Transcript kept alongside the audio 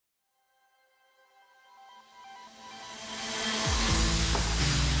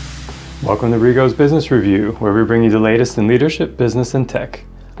Welcome to Rigo's Business Review, where we bring you the latest in leadership, business, and tech.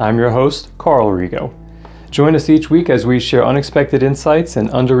 I'm your host, Carl Rigo. Join us each week as we share unexpected insights and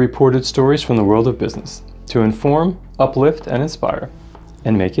underreported stories from the world of business to inform, uplift, and inspire,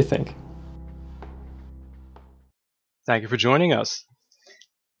 and make you think. Thank you for joining us.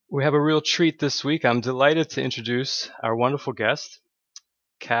 We have a real treat this week. I'm delighted to introduce our wonderful guest,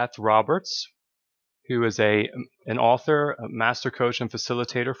 Kath Roberts, who is an author, a master coach, and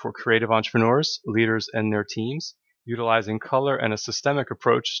facilitator for creative entrepreneurs, leaders, and their teams, utilizing color and a systemic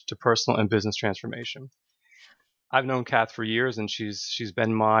approach to personal and business transformation. I've known Kath for years, and she's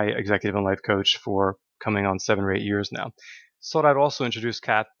been my executive and life coach for coming on 7 or 8 years now. So I'd also introduce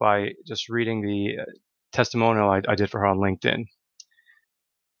Kath by just reading the testimonial I did for her on LinkedIn.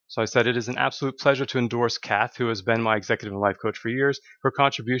 So I said, it is an absolute pleasure to endorse Kath, who has been my executive and life coach for years. Her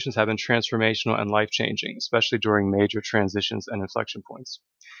contributions have been transformational and life-changing, especially during major transitions and inflection points.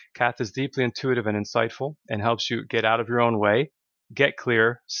 Kath is deeply intuitive and insightful and helps you get out of your own way, get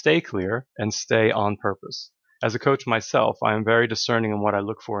clear, and stay on purpose. As a coach myself, I am very discerning in what I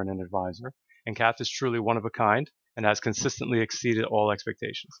look for in an advisor, and Kath is truly one of a kind and has consistently exceeded all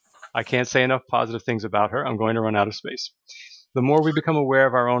expectations. I can't say enough positive things about her. I'm going to run out of space. The more we become aware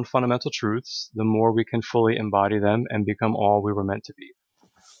of our own fundamental truths, the more we can fully embody them and become all we were meant to be.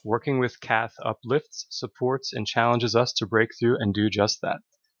 Working with Kath uplifts, supports, and challenges us to break through and do just that.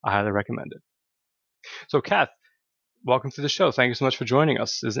 I highly recommend it. So Kath, welcome to the show. Thank you so much for joining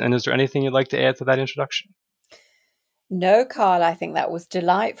us. Is there anything you'd like to add to that introduction? No, Carl, I think that was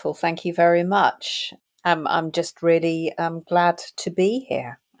delightful. Thank you very much. I'm just really glad to be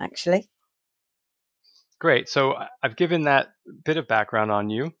here, actually. Great. So I've given that bit of background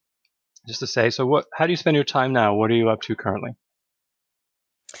on you, just to say, so how do you spend your time now? What are you up to currently?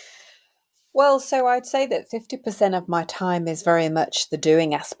 Well, so I'd say that 50% of my time is very much the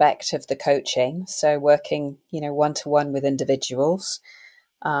doing aspect of the coaching. So working, one-to-one with individuals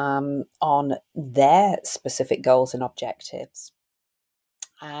on their specific goals and objectives.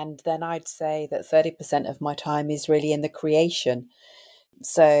 And then I'd say that 30% of my time is really in the creation.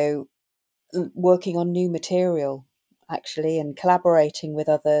 So working on new material, actually, and collaborating with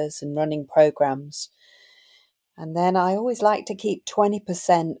others and running programs. And then I always like to keep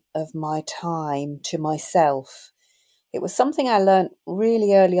 20% of my time to myself. It was something I learned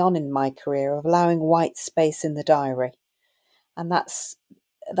really early on in my career, of allowing white space in the diary. And that's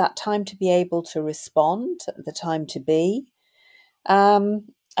that time to be able to respond, the time to be. And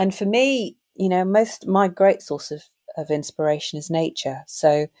for me, my great source of inspiration is nature.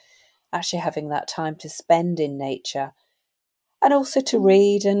 So actually having that time to spend in nature, and also to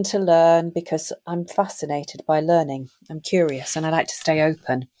read and to learn, because I'm fascinated by learning. I'm curious and I like to stay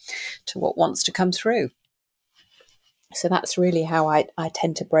open to what wants to come through. So that's really how I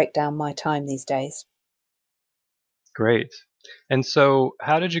tend to break down my time these days. Great. And so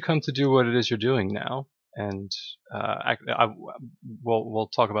how did you come to do what it is you're doing now? And we'll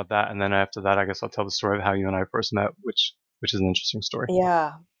talk about that. And then after that, I guess I'll tell the story of how you and I first met, which is an interesting story.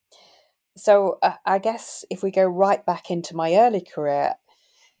 Yeah. So I guess if we go right back into my early career,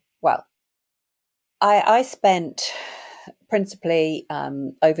 well, I spent principally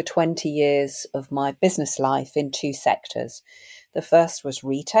over 20 years of my business life in 2 sectors. The first was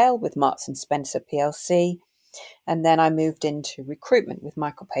retail with Marks and Spencer PLC, and then I moved into recruitment with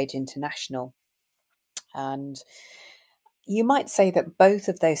Michael Page International. And you might say that both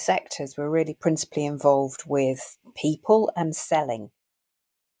of those sectors were really principally involved with people and selling.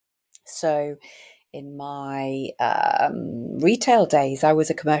 So in my retail days, I was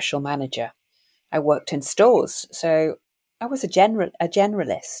a commercial manager. I worked in stores, so I was a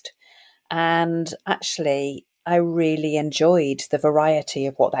generalist. And actually, I really enjoyed the variety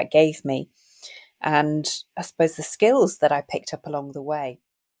of what that gave me, and I suppose the skills that I picked up along the way.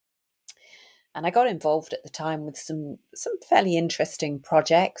 And I got involved at the time with some fairly interesting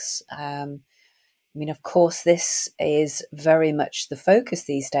projects. Of course, this is very much the focus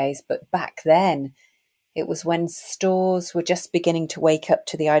these days, but back then, it was when stores were just beginning to wake up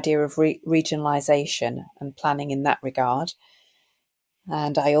to the idea of regionalisation and planning in that regard.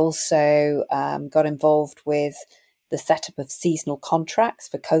 And I also got involved with the setup of seasonal contracts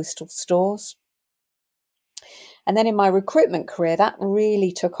for coastal stores. And then in my recruitment career, that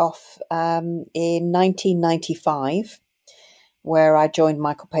really took off in 1995, where I joined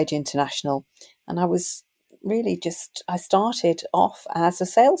Michael Page International. And I was really I started off as a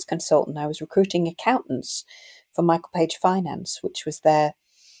sales consultant. I was recruiting accountants for Michael Page Finance, which was the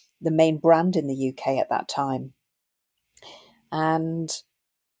main brand in the UK at that time. And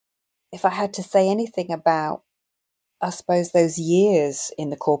if I had to say anything about I suppose those years in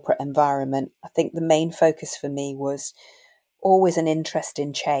the corporate environment, I think the main focus for me was always an interest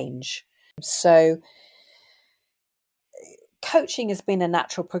in change. So coaching has been a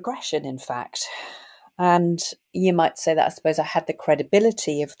natural progression, in fact. And you might say that I suppose I had the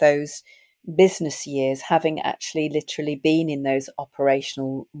credibility of those business years, having actually literally been in those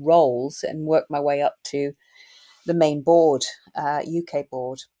operational roles and worked my way up to the main board, UK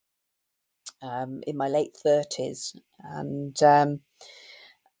board, in my late 30s. And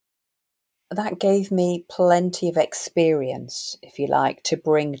that gave me plenty of experience, if you like, to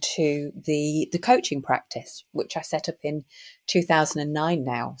bring to the coaching practice, which I set up in 2009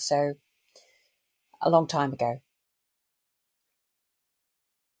 now. So a long time ago.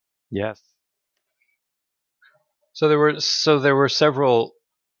 Yes. So there were several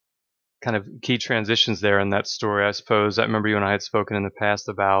kind of key transitions there in that story, I suppose. I remember you and I had spoken in the past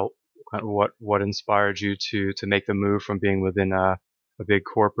about kind of what inspired you to make the move from being within a big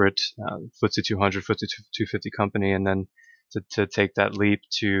corporate FTSE 200, FTSE 250 company, and then to take that leap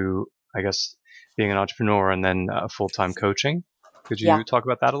to, I guess, being an entrepreneur and then full-time coaching. Could you talk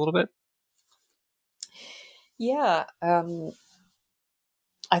about that a little bit? Yeah.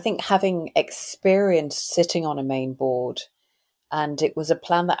 I think having experience sitting on a main board, and it was a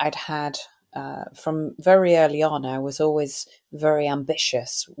plan that I'd had from very early on. I was always very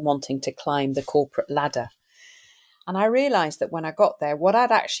ambitious, wanting to climb the corporate ladder. And I realized that when I got there, what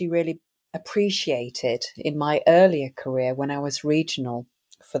I'd actually really appreciated in my earlier career when I was regional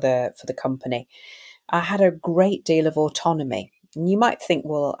for the company, I had a great deal of autonomy. And you might think,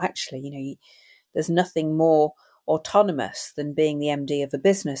 well, actually, there's nothing more autonomous than being the MD of a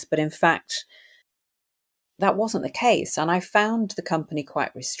business. But in fact, that wasn't the case. And I found the company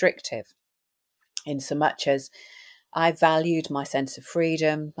quite restrictive in so much as I valued my sense of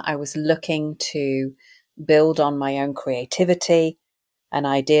freedom. I was looking to build on my own creativity and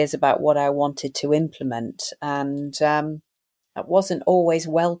ideas about what I wanted to implement. And that wasn't always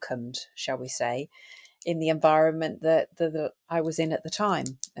welcomed, shall we say, in the environment that I was in at the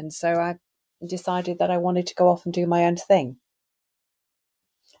time. And so I decided that I wanted to go off and do my own thing.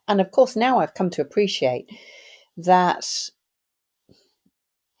 And of course, now I've come to appreciate that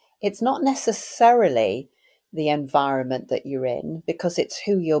it's not necessarily the environment that you're in, because it's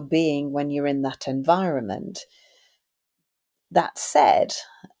who you're being when you're in that environment. That said,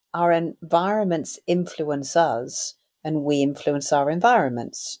 our environments influence us and we influence our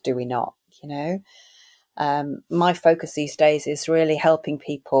environments, do we not? My focus these days is really helping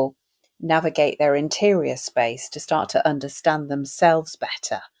people navigate their interior space to start to understand themselves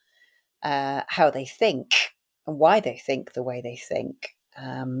better, how they think and why they think the way they think,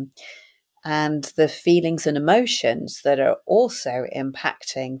 and the feelings and emotions that are also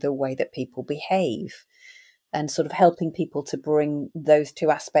impacting the way that people behave, and sort of helping people to bring those two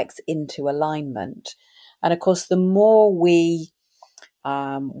aspects into alignment. And of course, the more we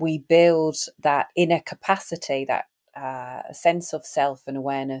build that inner capacity, that sense of self and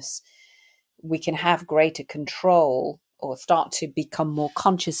awareness, we can have greater control or start to become more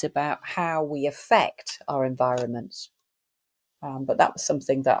conscious about how we affect our environments. But that was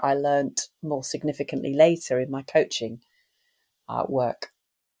something that I learned more significantly later in my coaching work.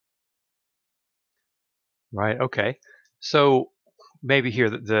 Right. Okay. So maybe here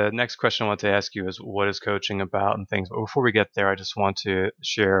the next question I want to ask you is, what is coaching about and things. But before we get there, I just want to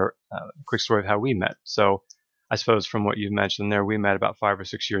share a quick story of how we met. So I suppose from what you mentioned there, we met about 5 or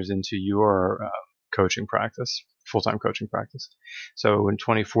 6 years into your coaching practice, full-time coaching practice. So in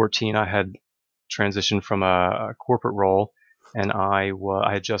 2014, I had transitioned from a corporate role, and I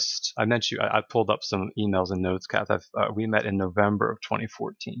pulled up some emails and notes, Kath. We met in November of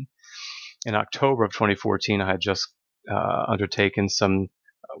 2014. In October of 2014, I had just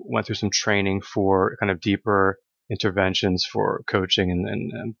went through some training for kind of deeper interventions for coaching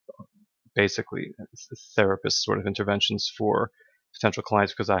and basically therapist sort of interventions for potential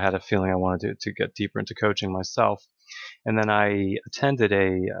clients, because I had a feeling I wanted to get deeper into coaching myself. And then I attended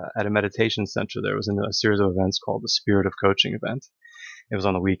at a meditation center. There was a series of events called the Spirit of Coaching event. It was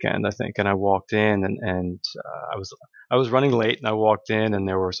on the weekend, I think, and I walked in and I was running late, and I walked in and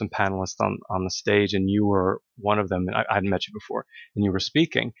there were some panelists on the stage, and you were one of them. And I hadn't met you before, and you were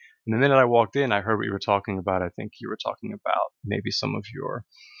speaking. And the minute I walked in, I heard what you were talking about. I think you were talking about maybe some of your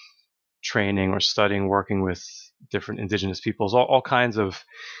training or studying, working with different indigenous peoples, all kinds of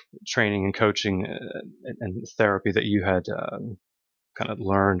training and coaching and therapy that you had kind of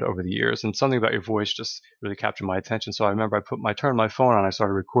learned over the years. And something about your voice just really captured my attention. So I remember I turned my phone on, I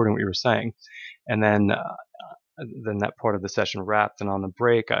started recording what you were saying. And then that part of the session wrapped, and on the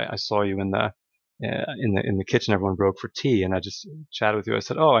break, I saw you in in the kitchen, everyone broke for tea, and I just chatted with you. I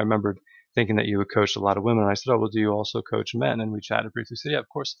said, "Oh, I remembered thinking that you had coached a lot of women." And I said, "Oh, well, do you also coach men?" And we chatted briefly. He said, "Yeah, of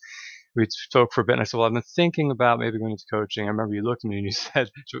course." We spoke for a bit, and I said, "Well, I've been thinking about maybe going into coaching." I remember you looked at me and you said,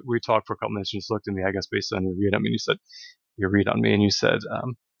 we talked for a couple minutes, and you just looked at me, I guess, based on your read on me, and you said,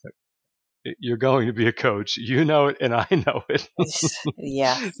 and you said, "You're going to be a coach. You know it, and I know it."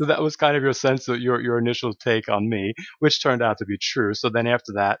 Yes. So that was kind of your sense of your initial take on me, which turned out to be true. So then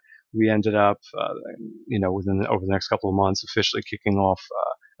after that, we ended up, over the next couple of months, officially kicking off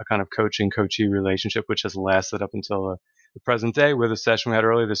a kind of coachee relationship, which has lasted up until the present day. With a session we had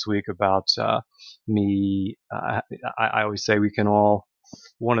earlier this week about me. I always say we can all.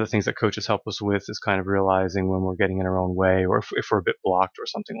 One of the things that coaches help us with is kind of realizing when we're getting in our own way, or if we're a bit blocked or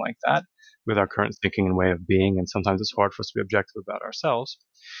something like that with our current thinking and way of being. And sometimes it's hard for us to be objective about ourselves.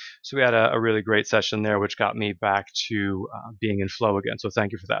 So we had a really great session there, which got me back to being in flow again. So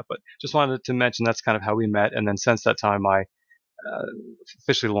thank you for that. But just wanted to mention that's kind of how we met. And then since that time, I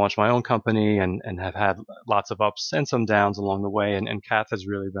officially launched my own company and have had lots of ups and some downs along the way. And Kath has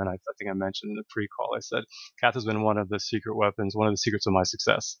really been, I think I mentioned in the pre-call, I said, Kath has been one of the secret weapons, one of the secrets of my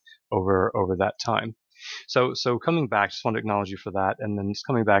success over that time. So coming back, just want to acknowledge you for that. And then just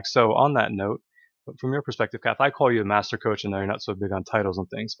coming back. So on that note, from your perspective, Kath, I call you a master coach, and I know you're not so big on titles and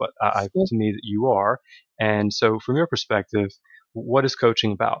things, but to me, that you are. And so from your perspective, what is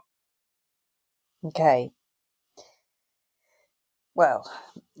coaching about? Okay. Well,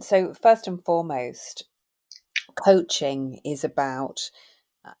 so first and foremost, coaching is about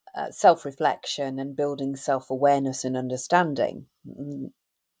self-reflection and building self-awareness and understanding.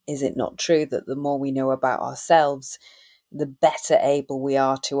 Is it not true that the more we know about ourselves, the better able we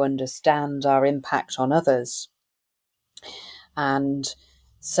are to understand our impact on others? And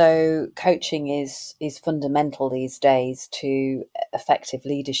so coaching is fundamental these days to effective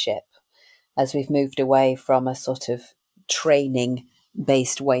leadership, as we've moved away from a sort of training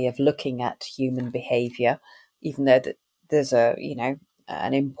based way of looking at human behavior, even though there's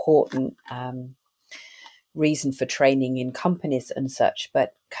an important reason for training in companies and such.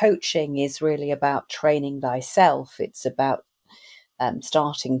 But coaching is really about training thyself. It's about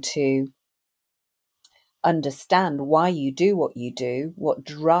starting to understand why you do what you do, what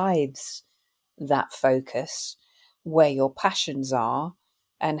drives that focus, where your passions are,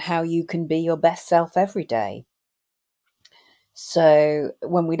 and how you can be your best self every day. So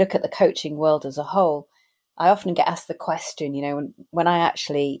when we look at the coaching world as a whole, I often get asked the question, when I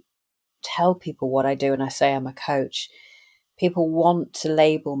actually tell people what I do and I say I'm a coach, people want to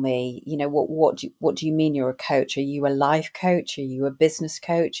label me, what do you mean you're a coach? Are you a life coach? Are you a business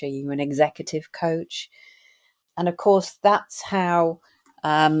coach? Are you an executive coach? And of course, that's how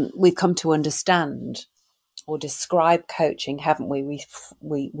we've come to understand or describe coaching, haven't we?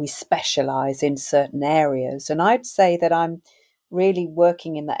 We specialize in certain areas. And I'd say that I'm really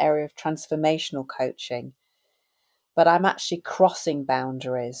working in the area of transformational coaching, but I'm actually crossing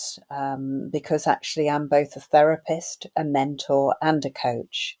boundaries because actually I'm both a therapist, a mentor, and a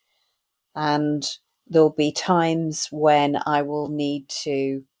coach. And there'll be times when I will need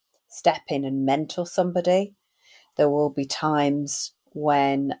to step in and mentor somebody. There will be times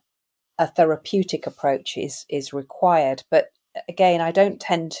when a therapeutic approach is required. But again, I don't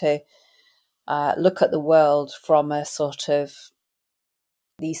tend to look at the world from a sort of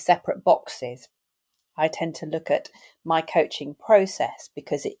these separate boxes. I tend to look at my coaching process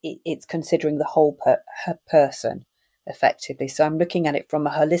because it's considering the whole person effectively. So I'm looking at it from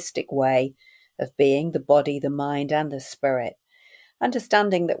a holistic way of being, the body, the mind, and the spirit.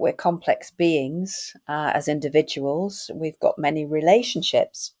 Understanding that we're complex beings as individuals, we've got many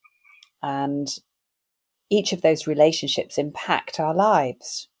relationships, and each of those relationships impact our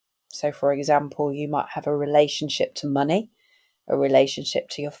lives. So, for example, you might have a relationship to money, a relationship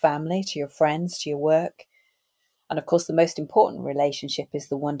to your family, to your friends, to your work. And of course, the most important relationship is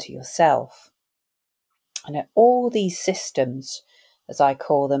the one to yourself. And all these systems, as I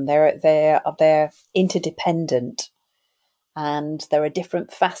call them, they're interdependent. And there are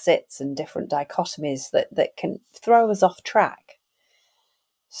different facets and different dichotomies that can throw us off track.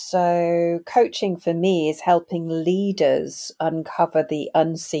 So coaching for me is helping leaders uncover the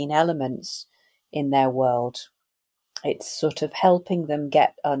unseen elements in their world. It's sort of helping them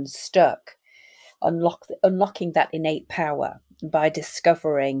get unstuck, unlocking that innate power by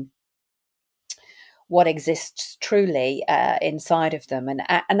discovering what exists truly inside of them and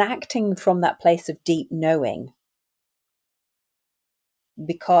acting from that place of deep knowing.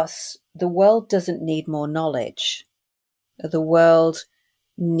 Because the world doesn't need more knowledge. The world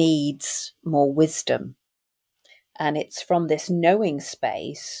needs more wisdom. And it's from this knowing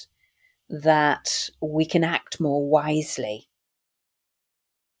space that we can act more wisely.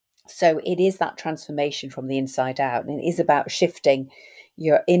 So it is that transformation from the inside out, and it is about shifting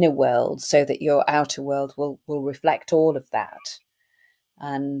your inner world so that your outer world will reflect all of that.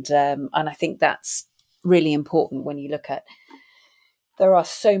 And I think that's really important when you look at, there are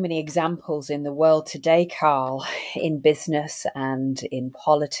so many examples in the world today, Carl, in business and in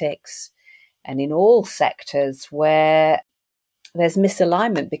politics and in all sectors where there's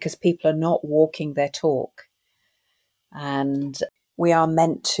misalignment because people are not walking their talk. And we are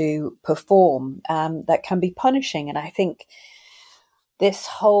meant to perform. That can be punishing. And I think this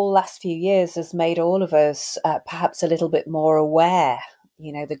whole last few years has made all of us perhaps a little bit more aware,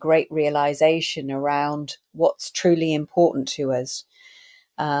 the great realization around what's truly important to us,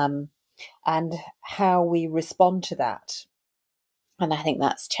 and how we respond to that. And I think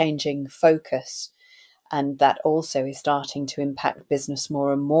that's changing focus. And that also is starting to impact business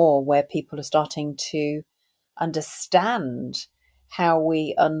more and more, where people are starting to understand how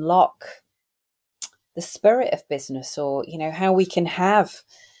we unlock the spirit of business, or, how we can have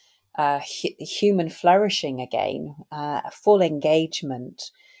human flourishing again, full engagement,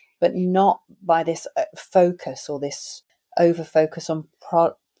 but not by this focus or this over focus on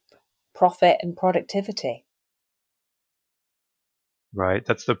profit and productivity. Right.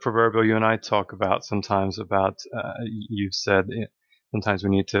 That's the proverbial you and I talk about sometimes about, you've said sometimes we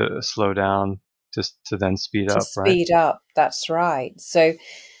need to slow down just to then speed up, right? Speed up, that's right. So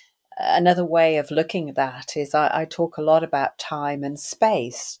another way of looking at that is I talk a lot about time and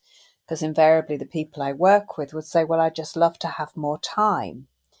space, because invariably the people I work with would say, well, I just love to have more time.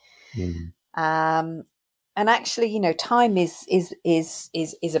 And actually, time is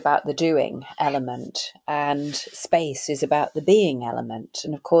about the doing element, and space is about the being element.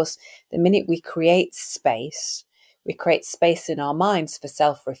 And of course, the minute we create space in our minds for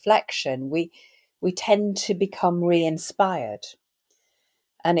self-reflection, we tend to become re-inspired.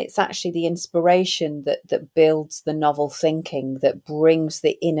 And it's actually the inspiration that builds the novel thinking, that brings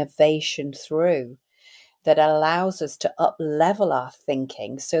the innovation through, that allows us to up-level our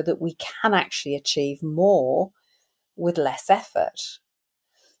thinking so that we can actually achieve more with less effort.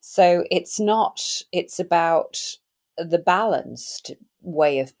 So it's about the balanced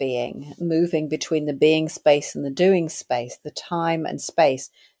way of being, moving between the being space and the doing space, the time and space,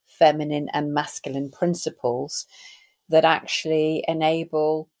 feminine and masculine principles that actually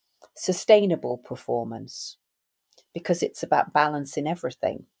enable sustainable performance, because it's about balance in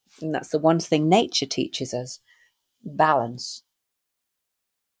everything. And that's the one thing nature teaches us, balance.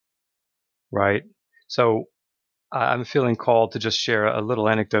 Right. So I'm feeling called to just share a little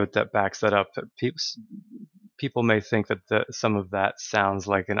anecdote that backs that up. People may think that some of that sounds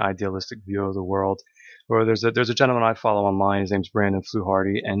like an idealistic view of the world. Or there's a gentleman I follow online. His name's Brandon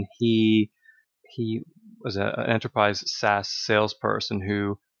Fluharty, and he was an enterprise SaaS salesperson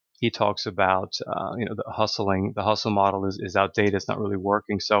who he talks about, the hustle model is outdated. It's not really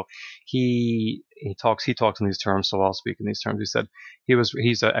working. So he talks in these terms. So I'll speak in these terms. He said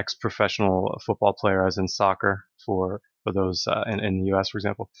he's an ex-professional football player, as in soccer, for those in the U.S., for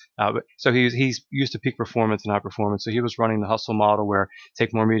example. So he's used to peak performance and high performance. So he was running the hustle model, where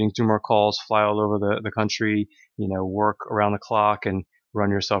take more meetings, do more calls, fly all over the country, work around the clock and run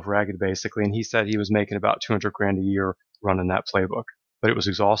yourself ragged, basically. And he said he was making about $200,000 a year running that playbook, but it was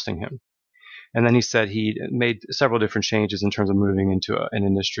exhausting him. And then he said he made several different changes in terms of moving into an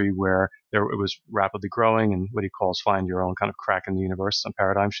industry where it was rapidly growing, and what he calls find your own kind of crack in the universe, some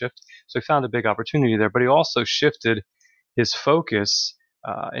paradigm shift. So he found a big opportunity there, but he also shifted his focus.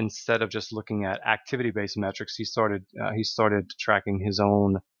 Instead of just looking at activity-based metrics, he started tracking his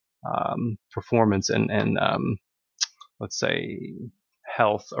own performance and let's say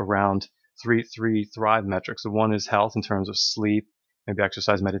health around three Thrive metrics. The one is health in terms of sleep, maybe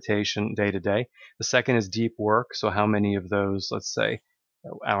exercise, meditation, day to day. The second is deep work. So how many of those, let's say,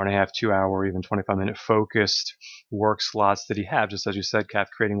 hour and a half, 2 hour, even 25-minute focused work slots did he have? Just as you said, Kath,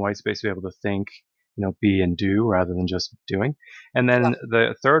 creating white space to be able to think, be and do rather than just doing. And then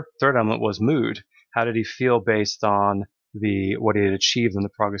the third element was mood. How did he feel based on what he had achieved and the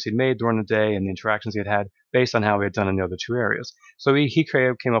progress he'd made during the day and the interactions he had based on how he had done in the other two areas. So he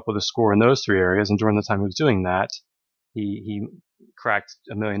came up with a score in those three areas, and during the time he was doing that, he cracked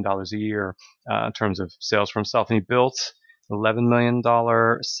 $1 million a year in terms of sales for himself, and he built an $11 million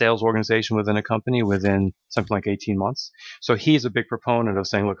sales organization within a company within something like 18 months. So he's a big proponent of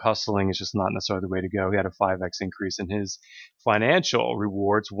saying, look, hustling is just not necessarily the way to go. He had a 5x increase in his financial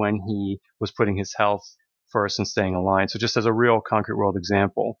rewards when he was putting his health first and staying aligned. So just as a real concrete world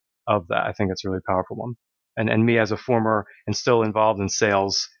example of that, I think it's a really powerful one. And me, as a former and still involved in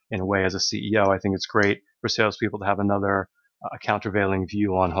sales, in a way, as a CEO, I think it's great for salespeople to have another countervailing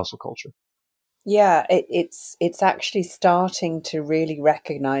view on hustle culture. Yeah, it's actually starting to really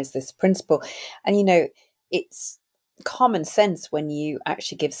recognize this principle. And, it's common sense when you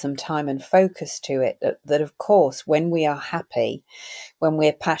actually give some time and focus to it that of course, when we are happy, when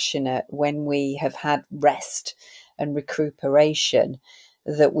we're passionate, when we have had rest and recuperation,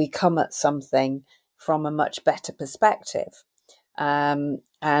 that we come at something from a much better perspective. And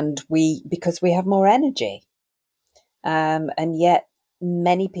because we have more energy. And yet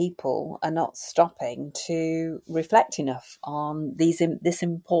many people are not stopping to reflect enough on this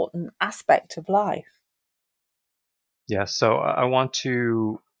important aspect of life. Yes, so I want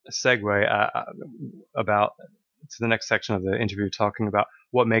to segue about to the next section of the interview, talking about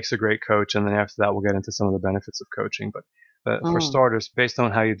what makes a great coach, and then after that we'll get into some of the benefits of coaching. But for starters, based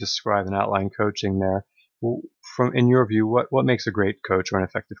on how you describe and outline coaching there, from in your view, what makes a great coach or an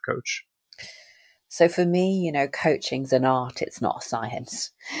effective coach? So for me, coaching's an art, it's not a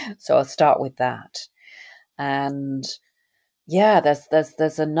science. So I'll start with that. And yeah,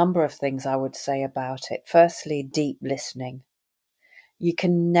 there's a number of things I would say about it. Firstly, deep listening. You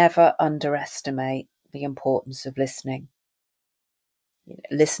can never underestimate the importance of listening.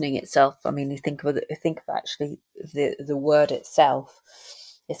 Listening itself, I mean, you think of actually the word itself,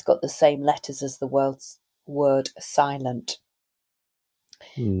 it's got the same letters as the word silent.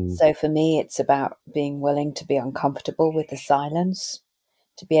 So for me, it's about being willing to be uncomfortable with the silence,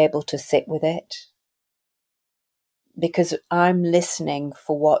 to be able to sit with it, because I'm listening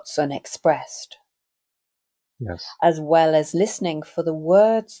for what's unexpressed. Yes. As well as listening for the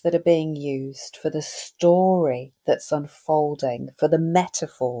words that are being used, for the story that's unfolding, for the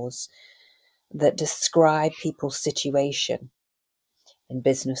metaphors that describe people's situation in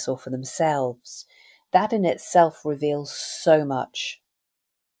business or for themselves. That in itself reveals so much.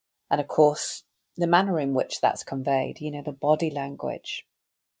 And of course, the manner in which that's conveyed, the body language.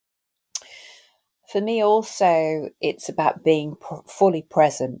 For me also, it's about being fully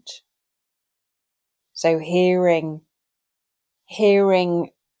present. So hearing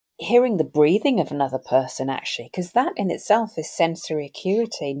the breathing of another person, actually, because that in itself is sensory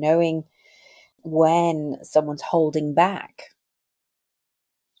acuity, knowing when someone's holding back,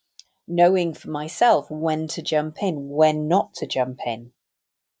 knowing for myself when to jump in, when not to jump in.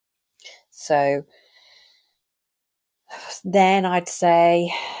 So then I'd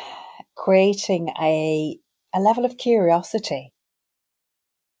say creating a level of curiosity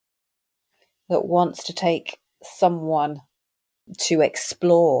that wants to take someone to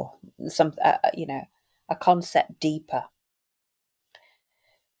explore a concept deeper.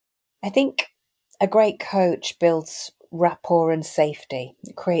 I think a great coach builds rapport and safety.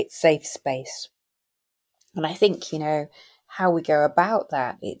 It creates safe space. And I think, how we go about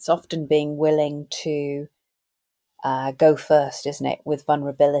that, it's often being willing to go first, isn't it, with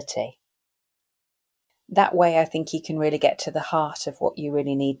vulnerability. That way, I think you can really get to the heart of what you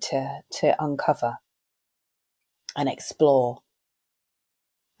really need to uncover and explore.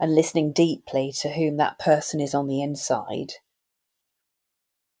 And listening deeply to whom that person is on the inside.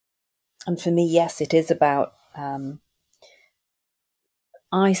 And for me, yes, it is about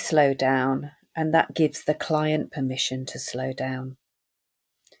I slow down, and that gives the client permission to slow down.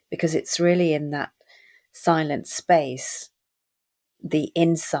 Because it's really in that silent space the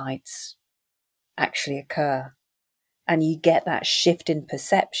insights actually occur. And you get that shift in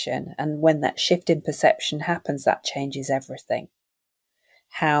perception. And when that shift in perception happens, that changes everything.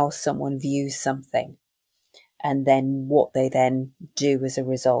 How someone views something, and then what they then do as a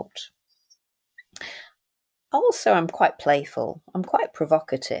result. Also, I'm quite playful. I'm quite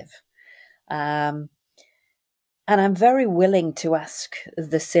provocative. And I'm very willing to ask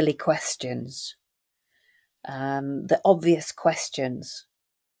the silly questions, the obvious questions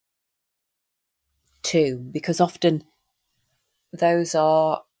too, because often those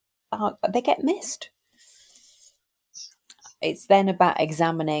they get missed. It's then about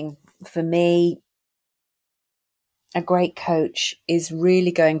examining. For me, a great coach is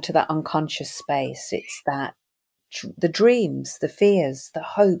really going to that unconscious space. It's that the dreams, the fears, the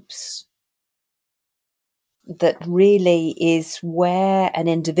hopes, that really is where an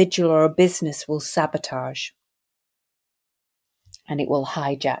individual or a business will sabotage, and it will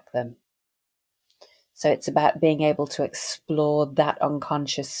hijack them. So it's about being able to explore that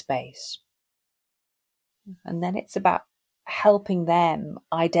unconscious space. And then it's about helping them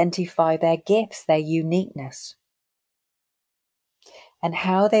identify their gifts, their uniqueness, and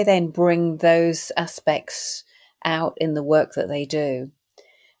how they then bring those aspects out in the work that they do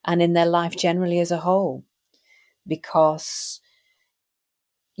and in their life generally as a whole. Because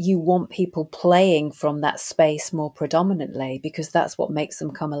you want people playing from that space more predominantly because that's what makes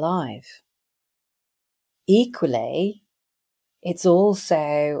them come alive. Equally, it's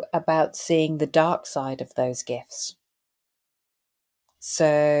also about seeing the dark side of those gifts.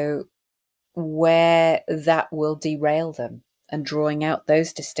 So where that will derail them and drawing out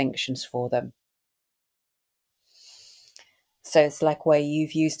those distinctions for them. So it's like where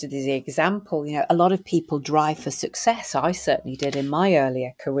you've used it as the example, a lot of people drive for success. I certainly did in my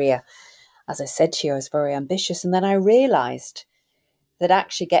earlier career. As I said to you, I was very ambitious. And then I realized that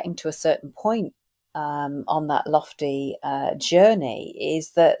actually getting to a certain point on that lofty journey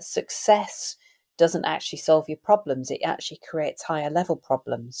is that success doesn't actually solve your problems. It actually creates higher level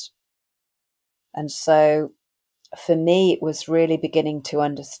problems. And so for me, it was really beginning to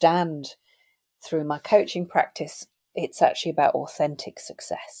understand through my coaching practice, it's actually about authentic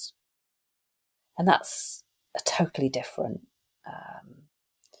success. And that's a totally different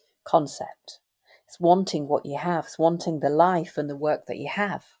concept. It's wanting what you have. It's wanting the life and the work that you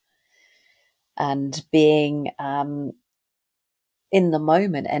have. And being in the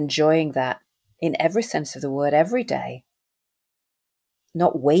moment, enjoying that in every sense of the word every day.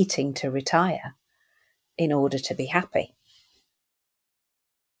 Not waiting to retire in order to be happy.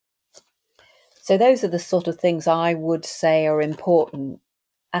 So those are the sort of things I would say are important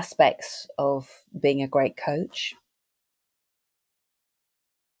aspects of being a great coach.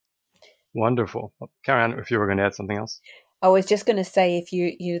 Wonderful. Carry on if you were going to add something else. I was just going to say, if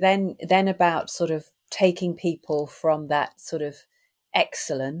you then about sort of taking people from that sort of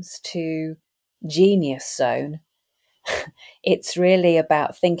excellence to genius zone, it's really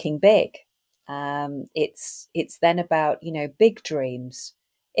about thinking big. It's then about, big dreams,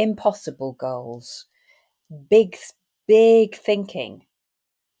 impossible goals, big thinking,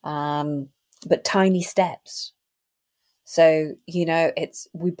 but tiny steps. So,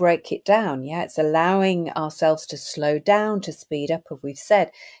 we break it down. Yeah. It's allowing ourselves to slow down, to speed up, as we've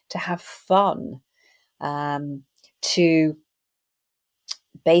said, to have fun, to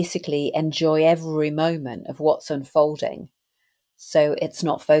basically enjoy every moment of what's unfolding. So it's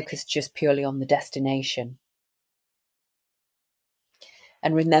not focused just purely on the destination.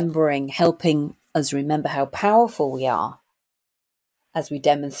 And helping us remember how powerful we are as we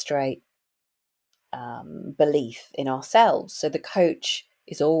demonstrate belief in ourselves. So the coach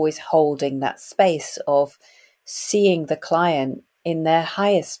is always holding that space of seeing the client in their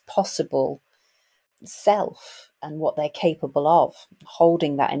highest possible self and what they're capable of,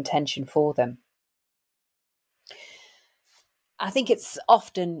 holding that intention for them. I think it's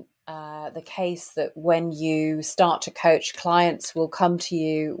often the case that when you start to coach, clients will come to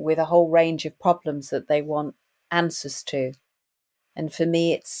you with a whole range of problems that they want answers to. And for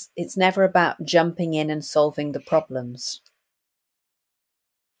me, it's never about jumping in and solving the problems,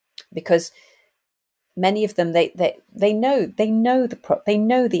 because many of them they know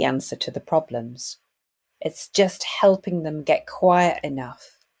the answer to the problems. It's just helping them get quiet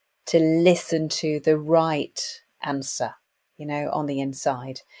enough to listen to the right answer, on the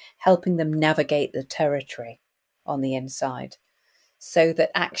inside, helping them navigate the territory on the inside, so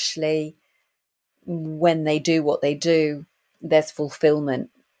that actually when they do what they do, there's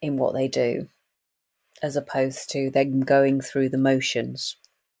fulfillment in what they do, as opposed to them going through the motions.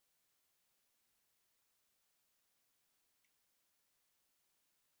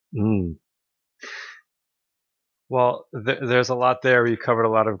 Well, there's a lot there. You covered a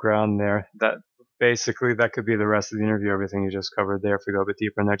lot of ground there. That basically that could be the rest of the interview. Everything you just covered there. If we go a bit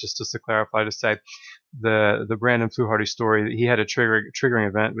deeper in there, just to clarify, to say the Brandon Fluharty story. He had a triggering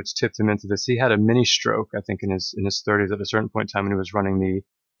event which tipped him into this. He had a mini stroke, I think, in his 30s at a certain point in time when he was running the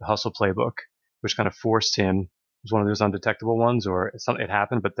Hustle playbook, which kind of forced him. It was one of those undetectable ones, or it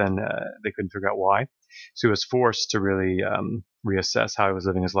happened, but then they couldn't figure out why. So he was forced to really reassess how he was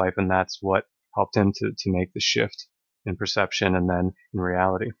living his life, and that's what helped him to make the shift in perception and then in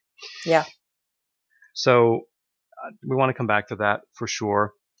reality. Yeah. So we want to come back to that for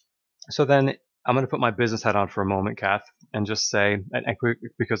sure. So then I'm going to put my business hat on for a moment, Kath, and just say, and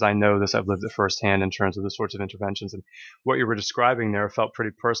because I know this, I've lived it firsthand in terms of the sorts of interventions, and what you were describing there felt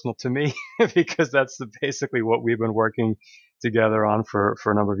pretty personal to me because that's basically what we've been working together on for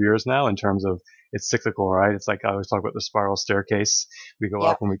a number of years now, in terms of it's cyclical, right? It's like I always talk about the spiral staircase. We go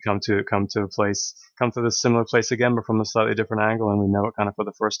up and we come to the similar place again, but from a slightly different angle, and we know it kind of for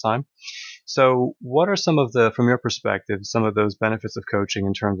the first time. So what are some of from your perspective, some of those benefits of coaching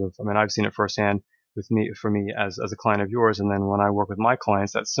in terms of, I've seen it firsthand for me as a client of yours. And then when I work with my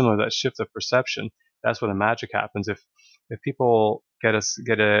clients, that's similar, that shift of perception. That's where the magic happens. If people get a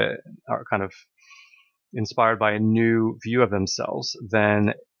kind of inspired by a new view of themselves,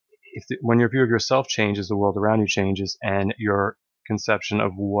 then when your view of yourself changes, the world around you changes, and your conception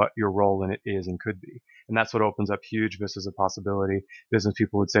of what your role in it is and could be. And that's what opens up huge vistas of possibility. Business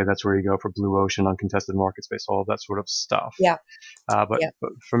people would say that's where you go for blue ocean, uncontested market space, all of that sort of stuff. Yeah. But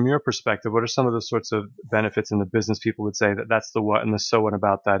from your perspective, what are some of the sorts of benefits in the business people would say that that's the what and the so what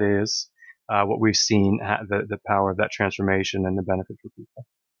about that is what we've seen, the power of that transformation and the benefit for people?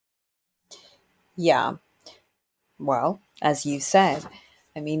 Yeah. Well, as you said,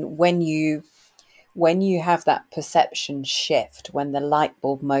 I mean, when you have that perception shift, when the light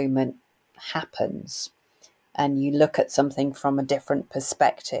bulb moment happens and you look at something from a different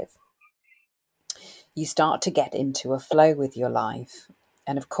perspective, you start to get into a flow with your life.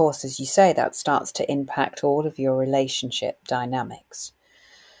 And of course, as you say, that starts to impact all of your relationship dynamics.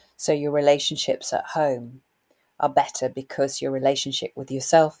 So your relationships at home are better because your relationship with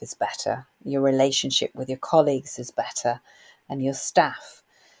yourself is better. Your relationship with your colleagues is better, and your staff.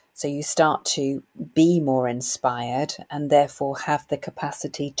 So you start to be more inspired and therefore have the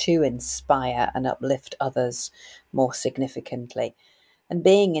capacity to inspire and uplift others more significantly. And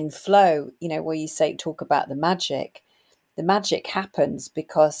being in flow, where you talk about the magic happens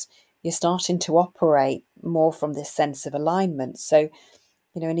because you're starting to operate more from this sense of alignment. So,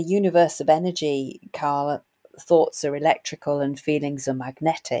 in a universe of energy, Carl, thoughts are electrical and feelings are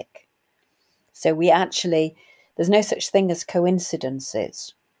magnetic. So there's no such thing as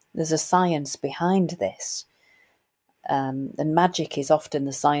coincidences. There's a science behind this. And magic is often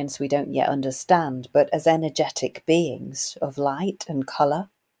the science we don't yet understand. But as energetic beings of light and colour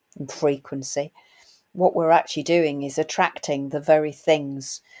and frequency, what we're actually doing is attracting the very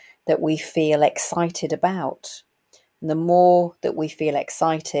things that we feel excited about. And the more that we feel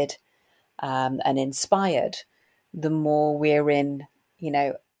excited and inspired, the more we're in,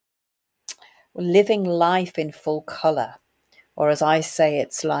 living life in full colour. Or as I say,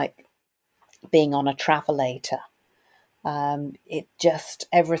 it's like being on a travelator.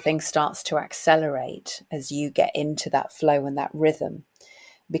 Everything starts to accelerate as you get into that flow and that rhythm,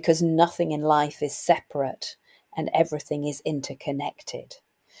 because nothing in life is separate and everything is interconnected.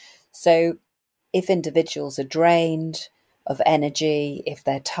 So if individuals are drained of energy, if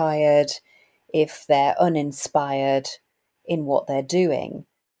they're tired, if they're uninspired in what they're doing,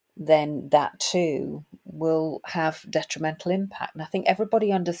 then that too will have detrimental impact. And I think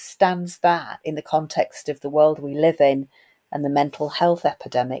everybody understands that in the context of the world we live in and the mental health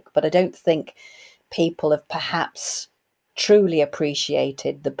epidemic. But I don't think people have perhaps truly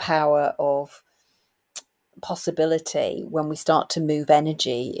appreciated the power of possibility when we start to move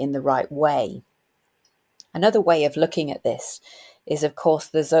energy in the right way. Another way of looking at this is, of course,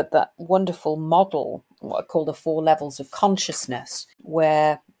 there's that wonderful model, what I call the 4 levels of consciousness,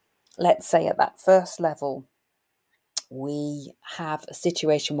 where, let's say at that first level, we have a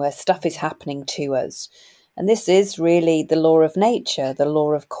situation where stuff is happening to us. And this is really the law of nature, the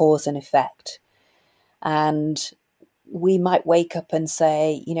law of cause and effect. And we might wake up and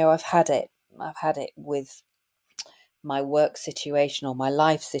say, I've had it with my work situation or my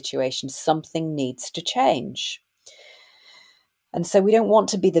life situation. Something needs to change. And so we don't want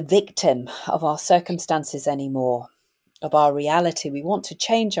to be the victim of our circumstances anymore, of our reality. We want to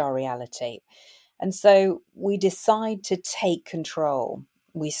change our reality. And so we decide to take control.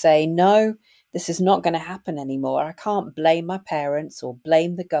 We say, no, this is not going to happen anymore. I can't blame my parents or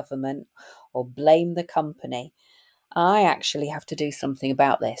blame the government or blame the company. I actually have to do something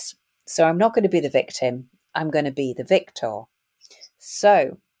about this. So I'm not going to be the victim. I'm going to be the victor.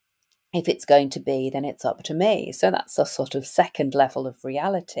 So if it's going to be, then it's up to me. So that's a sort of second level of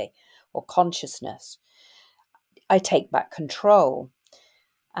reality or consciousness. I take back control.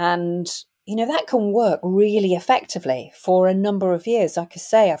 And, that can work really effectively for a number of years. Like I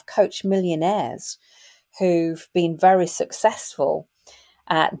say, I've coached millionaires who've been very successful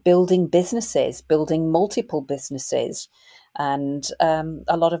at building businesses, building multiple businesses, and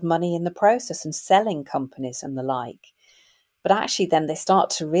a lot of money in the process, and selling companies and the like. But actually then they start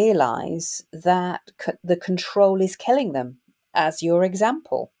to realize that the control is killing them, as your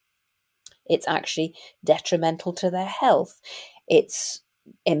example. It's actually detrimental to their health. It's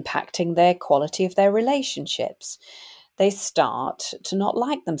impacting their quality of their relationships. They start to not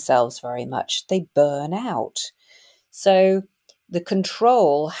like themselves very much. They burn out. So the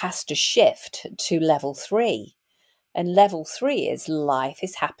control has to shift to level 3. And level 3 is life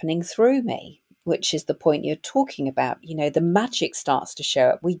is happening through me, which is the point you're talking about. The magic starts to show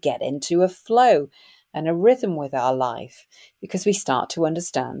up. We get into a flow and a rhythm with our life because we start to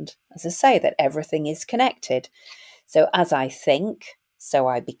understand, as I say, that everything is connected. So as I think, so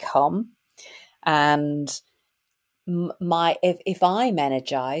I become. And if I'm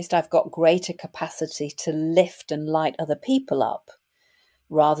energized, I've got greater capacity to lift and light other people up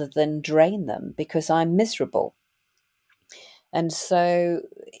rather than drain them because I'm miserable. And so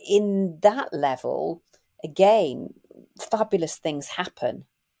in that level, again, fabulous things happen.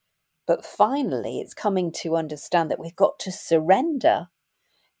 But finally, it's coming to understand that we've got to surrender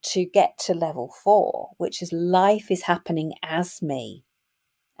to get to level 4, which is life is happening as me,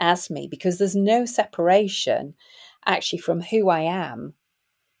 because there's no separation actually from who I am,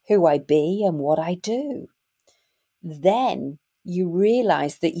 who I be, and what I do. Then you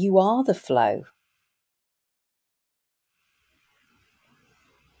realize that you are the flow.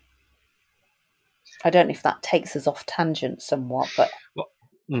 I don't know if that takes us off tangent somewhat, but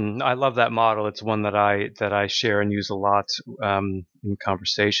I love that model. It's one that I share and use a lot in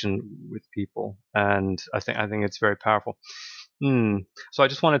conversation with people, and I think it's very powerful. So I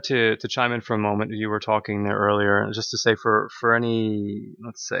just wanted to chime in for a moment. You were talking there earlier, just to say for any,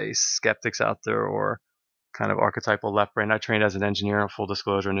 let's say, skeptics out there or kind of archetypal left brain. I trained as an engineer, full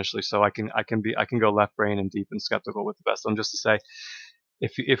disclosure, initially, so I can go left brain and deep and skeptical with the best of them. Just to say,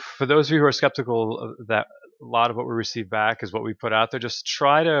 if for those of you who are skeptical that a lot of what we receive back is what we put out there, just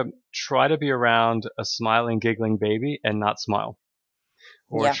try to be around a smiling, giggling baby and not smile,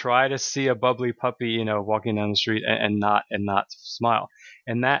 or try to see a bubbly puppy, walking down the street and not smile.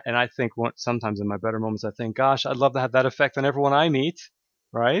 And I think sometimes in my better moments, I think, gosh, I'd love to have that effect on everyone I meet,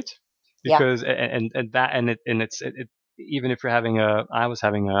 right? Because even if you're having I was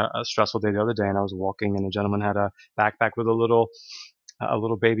having a stressful day the other day, and I was walking, and a gentleman had a backpack with a little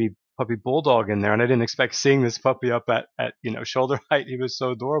baby puppy bulldog in there, and I didn't expect seeing this puppy up at shoulder height. He was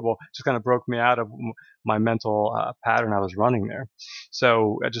so adorable. Just kind of broke me out of my mental pattern I was running there.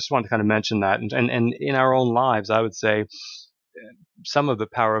 So I just wanted to kind of mention that, and in our own lives, I would say some of the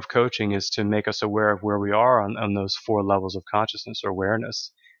power of coaching is to make us aware of where we are on those 4 levels of consciousness or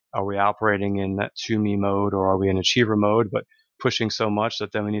awareness. Are we operating in that to me mode, or are we in achiever mode, but pushing so much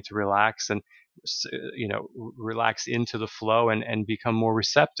that then we need to relax and relax into the flow and become more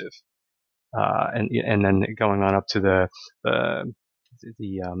receptive, and then going on up to the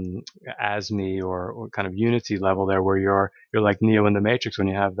as me or kind of unity level there, where you're like Neo in the Matrix when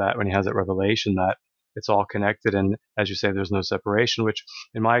he has that revelation that it's all connected, and as you say, there's no separation. Which,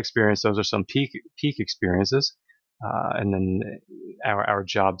 in my experience, those are some peak experiences. And then our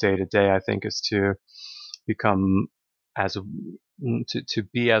job day to day, I think, is to become to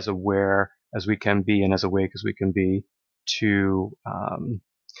be as aware as we can be and as awake as we can be, to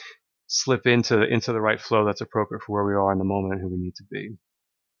slip into the right flow that's appropriate for where we are in the moment and who we need to be.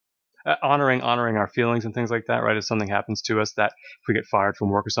 Honoring our feelings and things like that, right? If something happens to us, that if we get fired from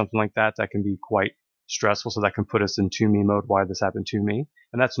work or something like that, that can be quite stressful. So that can put us in to me mode. Why did this happen to me?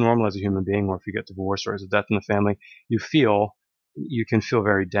 And that's normal as a human being. Or if you get divorced or there's a death in the family, you can feel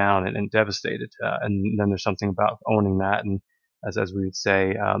very down and devastated. And then there's something about owning that. And as we would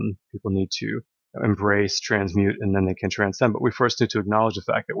say, people need to embrace, transmute, and then they can transcend. But we first need to acknowledge the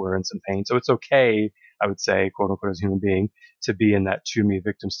fact that we're in some pain. So it's okay, I would say, quote unquote, as a human being, to be in that to me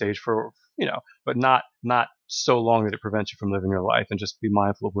victim stage for, but not so long that it prevents you from living your life, and just be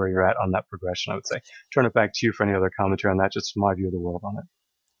mindful of where you're at on that progression, I would say. Turn it back to you for any other commentary on that, just my view of the world on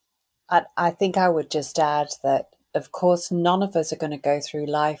it. I think I would just add that, of course, none of us are going to go through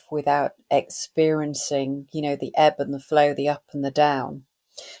life without experiencing, the ebb and the flow, the up and the down,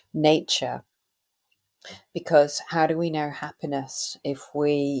 nature. Because how do we know happiness if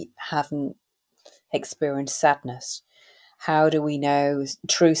we haven't experienced sadness? How do we know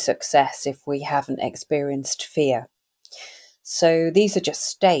true success if we haven't experienced fear? So these are just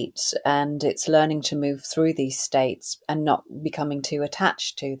states, and it's learning to move through these states and not becoming too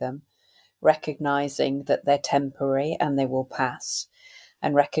attached to them, recognizing that they're temporary and they will pass,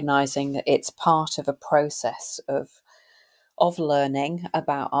 and recognizing that it's part of a process of learning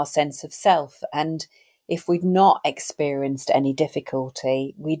about our sense of self. And if we've not experienced any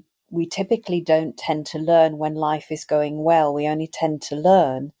difficulty, we typically don't tend to learn when life is going well. We only tend to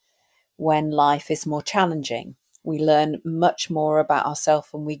learn when life is more challenging. We learn much more about ourselves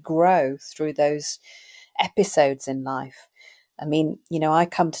and we grow through those episodes in life. I mean, I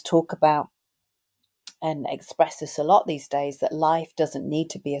come to talk about and express this a lot these days, that life doesn't need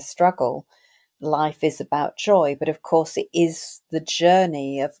to be a struggle. Life is about joy, but of course it is the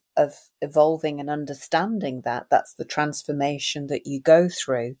journey of evolving and understanding that. That's the transformation that you go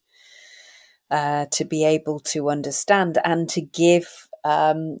through to be able to understand and to give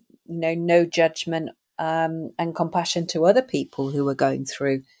no judgment and compassion to other people who are going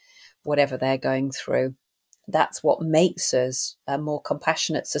through whatever they're going through. that's what makes us a more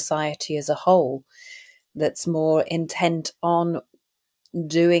compassionate society as a whole, that's more intent on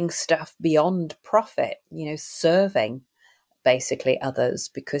doing stuff beyond profit, serving basically others,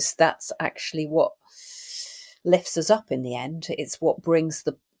 because that's actually what lifts us up in the end. It's what brings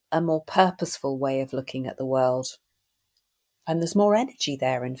a more purposeful way of looking at the world. And there's more energy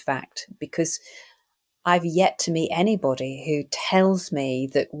there, in fact, because I've yet to meet anybody who tells me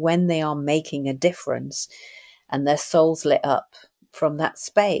that when they are making a difference and their soul's lit up from that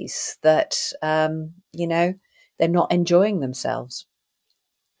space, that, they're not enjoying themselves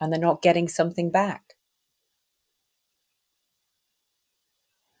and they're not getting something back.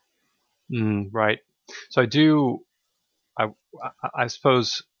 Right. So I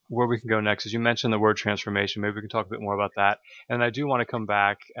suppose where we can go next is, you mentioned the word transformation. Maybe we can talk a bit more about that. And I do want to come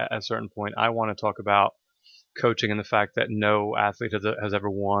back at a certain point. I want to talk about coaching and the fact that no athlete has ever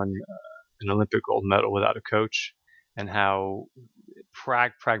won an Olympic gold medal without a coach, and how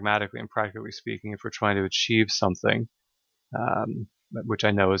pragmatically and practically speaking, if we're trying to achieve something, which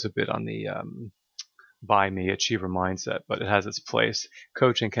I know is a bit on the by me achiever mindset, but it has its place.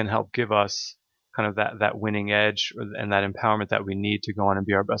 Coaching can help give us kind of that winning edge and that empowerment that we need to go on and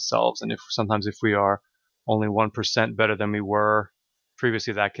be our best selves. And if we are only 1% better than we were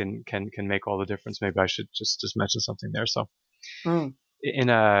previously, that can make all the difference. Maybe I should just mention something there. So I'm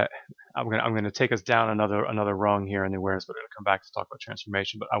going to take us down another rung here in the awareness, but we're going to come back to talk about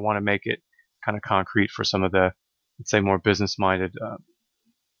transformation. But I want to make it kind of concrete for some of the, let's say, more business minded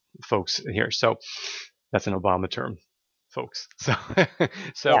folks here. So that's an Obama term, folks.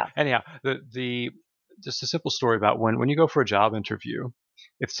 So Yeah. Anyhow, the just a simple story about when you go for a job interview.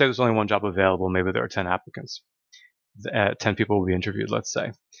 If say there's only one job available, maybe there are 10 applicants. 10 people will be interviewed, let's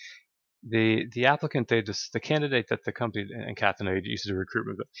say. The applicant, the candidate that the company, and Kath and I used to do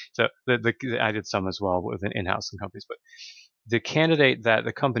recruitment, but so I did some as well with in-house companies, but the candidate that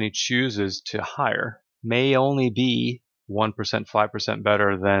the company chooses to hire may only be 1%, 5%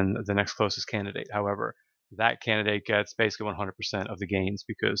 better than the next closest candidate. However, that candidate gets basically 100% of the gains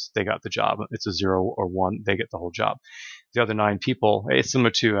because they got the job. It's a 0 or 1, they get the whole job. The other 9 people, it's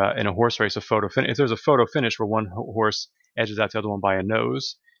similar to in a horse race, a photo finish. If there's a photo finish where one horse edges out the other one by a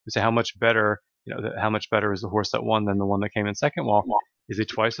nose, you say how much better is the horse that won than the one that came in second? Well, is it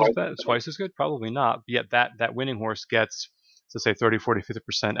twice as good? Probably not. But yet that winning horse gets, so say 30, 40,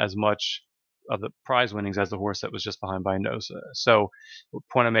 50% as much of the prize winnings as the horse that was just behind by a nose. So the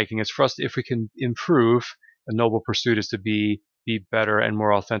point I'm making is, for us, if we can improve, a noble pursuit is to be better and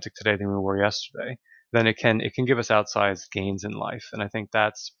more authentic today than we were yesterday, then it can give us outsized gains in life. And I think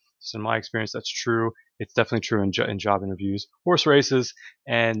that's, just in my experience, that's true. It's definitely true in job interviews, horse races,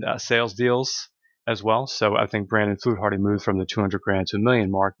 and sales deals as well. So I think Brandon Fluharty moved from the 200 grand to $1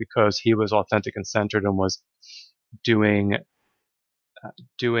 million mark because he was authentic and centered and was doing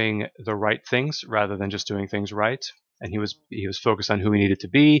the right things rather than just doing things right. And he was focused on who he needed to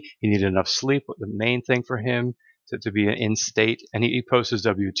be. He needed enough sleep, the main thing for him, to be in state. And he posts his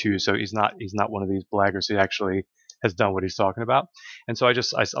W-2, so he's not one of these blaggers. He actually has done what he's talking about. And so I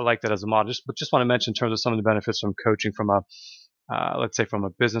like that as a model. But just want to mention in terms of some of the benefits from coaching from a let's say from a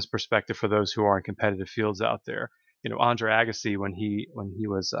business perspective for those who are in competitive fields out there. Andre Agassi, when he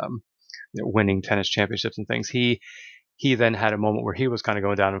was winning tennis championships and things, he then had a moment where he was kind of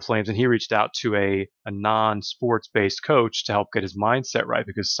going down in flames, and he reached out to a non-sports based coach to help get his mindset right,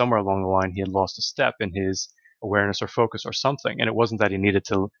 because somewhere along the line he had lost a step in his awareness or focus or something. And it wasn't that he needed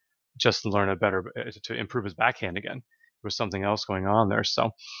to just learn to improve his backhand again. There was something else going on there. So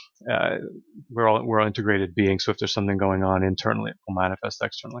we're all integrated beings. So if there's something going on internally, it will manifest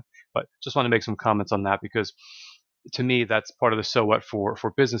externally. But just want to make some comments on that, because to me, that's part of the so what for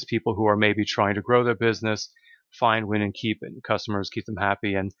business people who are maybe trying to grow their business, find, win, and keep customers, keep them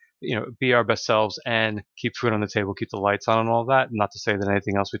happy, and be our best selves and keep food on the table, keep the lights on, and all that. Not to say that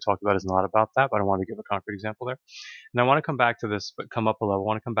anything else we talked about is not about that, but I want to give a concrete example there. And I want to come back to this, but come up a level. I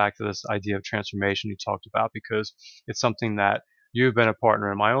want to come back to this idea of transformation you talked about, because it's something that you've been a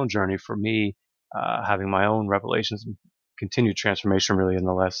partner in my own journey. For me, having my own revelations and continued transformation really in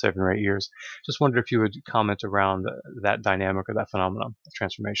the last 7 or 8 years. Just wondered if you would comment around that dynamic or that phenomenon of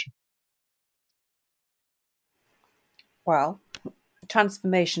transformation. Well,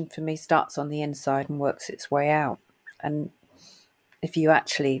 transformation for me starts on the inside and works its way out. And if you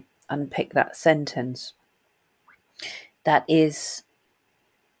actually unpick that sentence, that is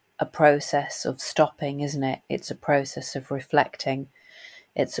a process of stopping, isn't it? It's a process of reflecting.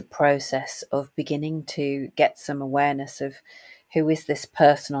 It's a process of beginning to get some awareness of who is this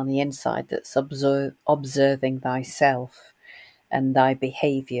person on the inside that's observing thyself and thy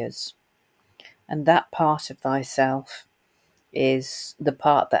behaviours. And that part of thyself is the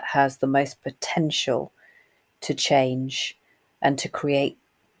part that has the most potential to change and to create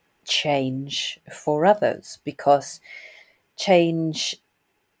change for others. Because change,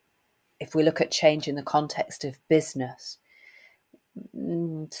 if we look at change in the context of business,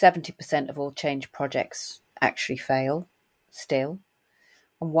 70% of all change projects actually fail still.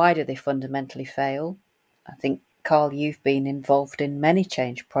 And why do they fundamentally fail? I think, Carl, you've been involved in many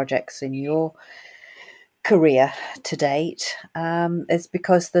change projects in your career to date. It's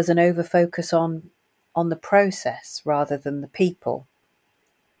because there's an over-focus on the process rather than the people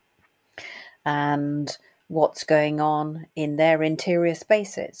and what's going on in their interior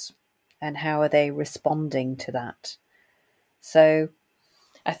spaces and how are they responding to that. So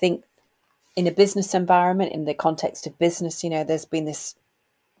I think in a business environment, in the context of business, there's been this,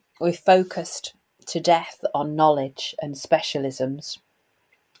 we've focused to death on knowledge and specialisms,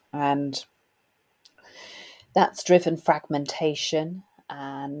 and that's driven fragmentation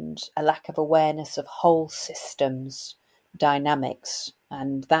and a lack of awareness of whole systems dynamics,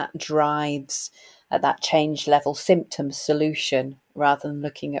 and that drives at that change level symptom solution rather than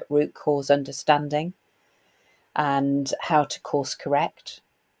looking at root cause understanding and how to course correct.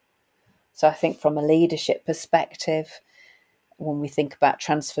 So I think from a leadership perspective, when we think about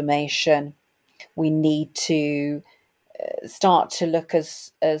transformation, we need to start to look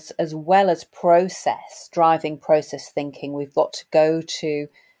as well as process, driving process thinking. We've got to go to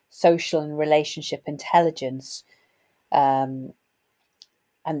social and relationship intelligence, and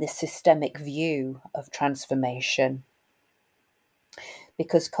this systemic view of transformation.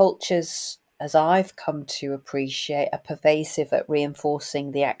 Because cultures, as I've come to appreciate, are pervasive at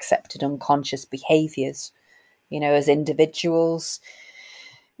reinforcing the accepted unconscious behaviours. As individuals,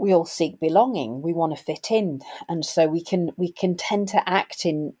 we all seek belonging. We want to fit in, and so we can tend to act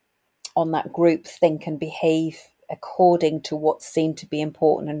on that group think and behave according to what seemed to be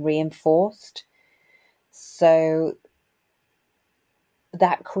important and reinforced. So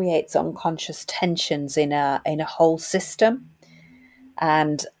that creates unconscious tensions in a whole system,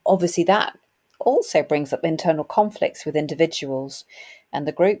 and obviously that also brings up internal conflicts with individuals and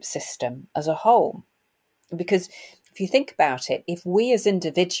the group system as a whole. Because if you think about it, if we as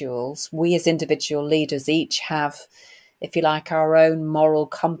individual leaders each have, if you like, our own moral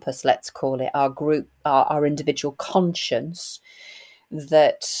compass, let's call it, our group, our individual conscience,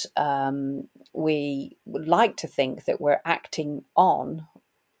 that we would like to think that we're acting on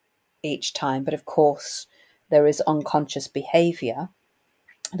each time. But of course, there is unconscious behaviour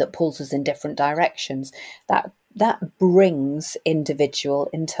that pulls us in different directions. That brings individual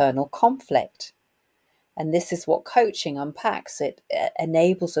internal conflict. And this is what coaching unpacks. It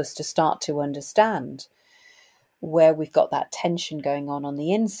enables us to start to understand where we've got that tension going on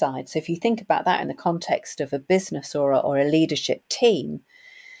the inside. So if you think about that in the context of a business or a leadership team,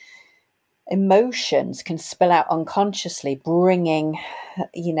 emotions can spill out unconsciously, bringing,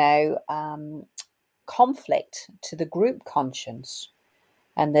 conflict to the group conscience.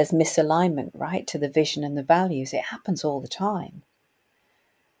 And there's misalignment, right, to the vision and the values. It happens all the time.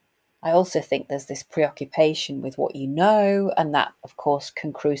 I also think there's this preoccupation with what you know, and that, of course,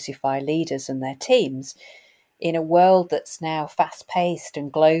 can crucify leaders and their teams in a world that's now fast-paced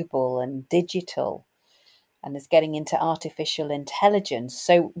and global and digital and is getting into artificial intelligence.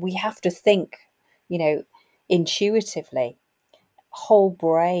 So we have to think, intuitively, whole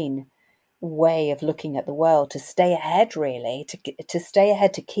brain way of looking at the world to stay ahead, really, to stay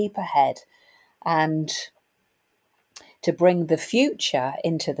ahead, to keep ahead, and to bring the future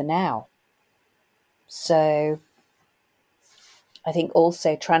into the now. So I think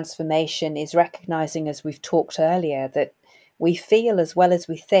also transformation is recognizing, as we've talked earlier, that we feel as well as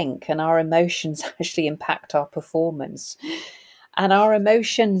we think, and our emotions actually impact our performance. And our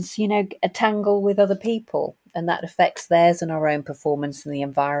emotions, tangle with other people, and that affects theirs and our own performance in the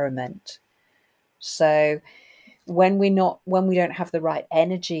environment. So when we don't have the right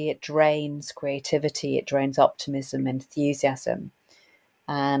energy, it drains creativity, it drains optimism, enthusiasm,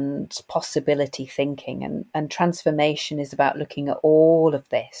 and possibility thinking. And transformation is about looking at all of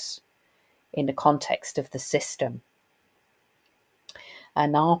this in the context of the system.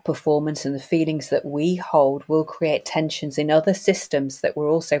 And our performance and the feelings that we hold will create tensions in other systems that we're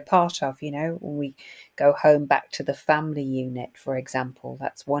also part of. When we go home back to the family unit, for example,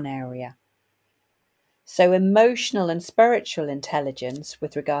 that's one area. So emotional and spiritual intelligence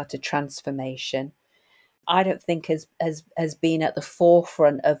with regard to transformation, I don't think has been at the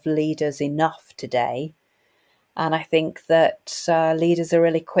forefront of leaders enough today. And I think that leaders are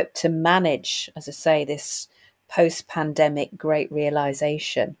ill equipped to manage, as I say, this post-pandemic great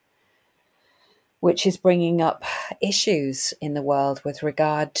realization. which is bringing up issues in the world with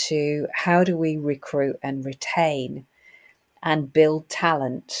regard to how do we recruit and retain and build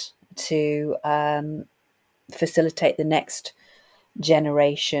talent to facilitate the next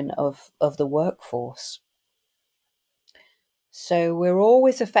generation of the workforce. So we're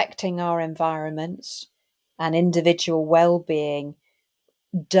always affecting our environments, and individual well-being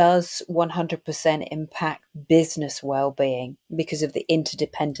does 100% impact business well-being because of the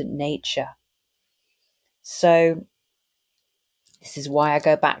interdependent nature. So this is why I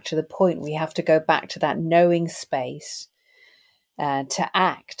go back to the point. We have to go back to that knowing space to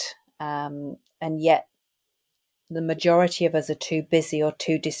act. And yet the majority of us are too busy or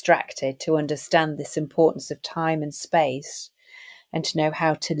too distracted to understand this importance of time and space and to know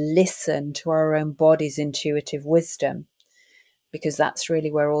how to listen to our own body's intuitive wisdom, because that's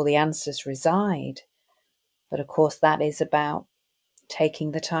really where all the answers reside. But of course, that is about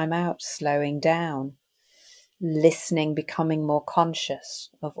taking the time out, slowing down, listening, becoming more conscious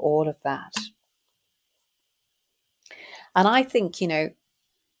of all of that. And I think,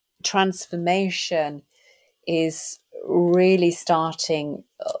 transformation is really starting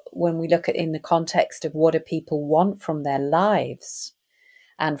when we look at in the context of what do people want from their lives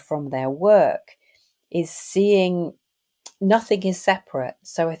and from their work, is seeing nothing is separate.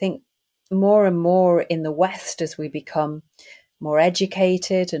 So I think more and more in the West, as we become more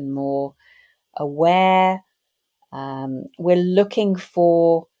educated and more aware, we're looking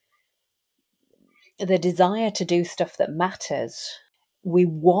for the desire to do stuff that matters. We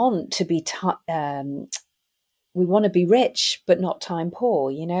want to be we want to be rich, but not time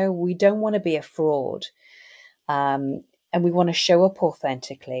poor. We don't want to be a fraud. And we want to show up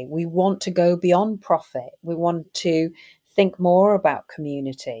authentically. We want to go beyond profit. We want to think more about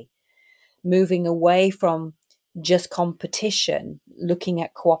community, moving away from just competition, looking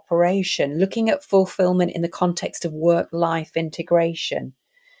at cooperation, looking at fulfillment in the context of work-life integration.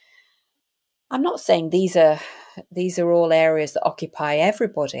 I'm not saying these are all areas that occupy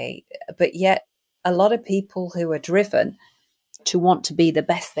everybody, but yet a lot of people who are driven to want to be the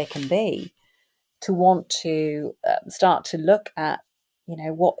best they can be, to want to start to look at,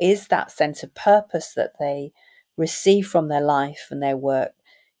 what is that sense of purpose that they receive from their life and their work,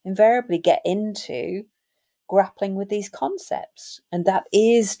 invariably get into grappling with these concepts. And that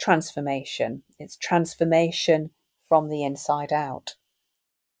is transformation. It's transformation from the inside out.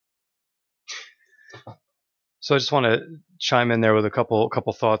 So I just want to chime in there with a couple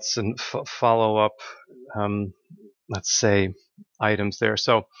thoughts and follow up, let's say, items there.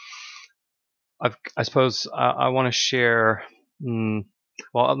 So I suppose I want to share.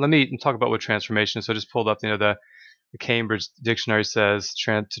 Well, let me talk about what transformation is. So I just pulled up, the Cambridge Dictionary says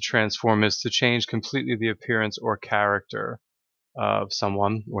to transform is to change completely the appearance or character of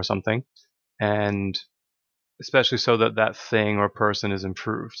someone or something, and especially so that thing or person is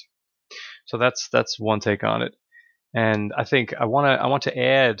improved. So that's one take on it. And I think I want to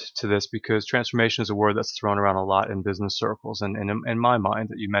add to this, because transformation is a word that's thrown around a lot in business circles, and in my mind,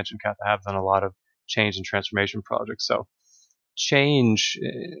 that you mentioned, Kath, I have done a lot of change and transformation projects. So change,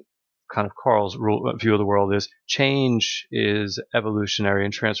 kind of Carl's view of the world, is change is evolutionary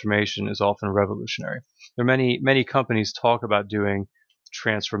and transformation is often revolutionary. There are many companies talk about doing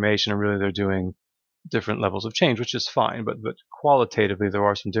transformation, and really they're doing different levels of change, which is fine, but qualitatively there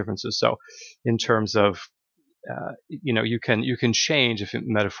are some differences. So in terms of you can change, if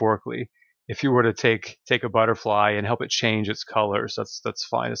metaphorically, if you were to take a butterfly and help it change its colors, that's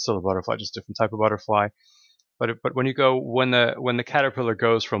fine. It's still a butterfly, just a different type of butterfly. But when the caterpillar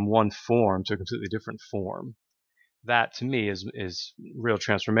goes from one form to a completely different form, that to me is real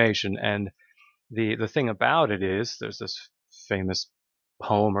transformation. And the thing about it is, there's this famous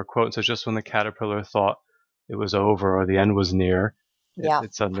poem or quote. So just when the caterpillar thought it was over or the end was near,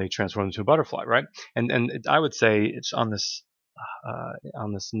 it suddenly transformed into a butterfly, right? And I would say it's on this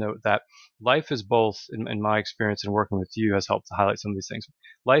note that life is both, in my experience in working with you, has helped to highlight some of these things.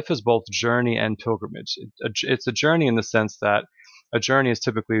 Life is both journey and pilgrimage. It's a journey in the sense that a journey is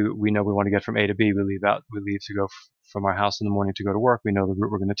typically, we know we want to get from A to B. We leave to go from our house in the morning to go to work. We know the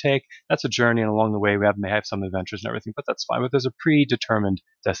route we're going to take. That's a journey, and along the way we may have some adventures and everything, but that's fine. But there's a predetermined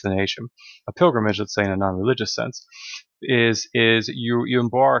destination. A pilgrimage, let's say in a non-religious sense, is you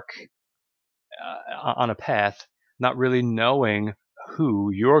embark on a path, not really knowing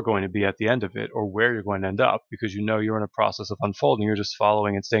who you're going to be at the end of it or where you're going to end up, because you're in a process of unfolding. You're just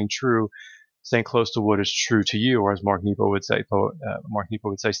following and staying close to what is true to you, or as Mark Nepo would say,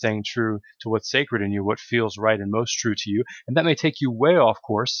 staying true to what's sacred in you, what feels right and most true to you. And that may take you way off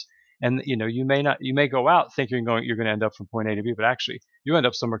course And you may go out thinking you're going to end up from point A to B, but actually you end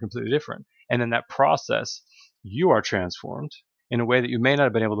up somewhere completely different. And in that process, you are transformed in a way that you may not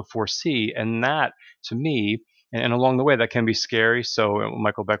have been able to foresee. And that, to me, and along the way, that can be scary. So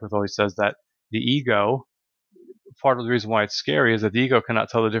Michael Beckwith always says that the ego, part of the reason why it's scary is that the ego cannot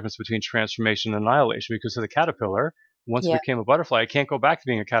tell the difference between transformation and annihilation, because of the caterpillar, once it became a butterfly, it can't go back to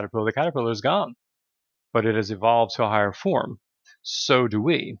being a caterpillar. The caterpillar is gone, but it has evolved to a higher form. So do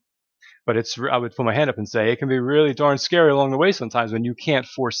we. But I would put my hand up and say it can be really darn scary along the way sometimes when you can't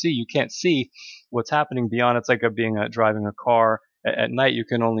foresee, you can't see what's happening beyond. It's like driving a car at night. You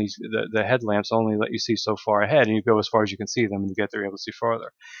can only, the headlamps only let you see so far ahead, and you go as far as you can see them, and you get there, you're able to see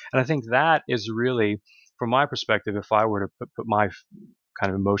farther. And I think that is really, from my perspective, if I were to put my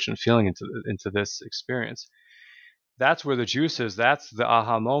kind of emotion feeling into this experience, that's where the juice is. That's the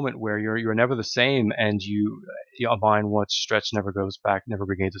aha moment where you're never the same, and a mind once stretched never goes back, never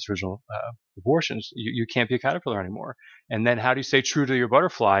regains its original proportions. You can't be a caterpillar anymore. And then how do you stay true to your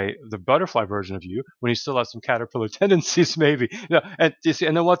butterfly, the butterfly version of you, when you still have some caterpillar tendencies, maybe? And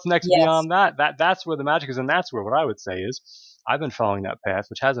then what's next beyond that? That's where the magic is, and that's where what I would say is, I've been following that path,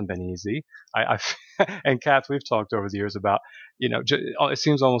 which hasn't been easy. And Kath, we've talked over the years about, it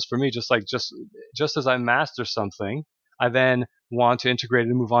seems almost for me just as I master something, I then want to integrate it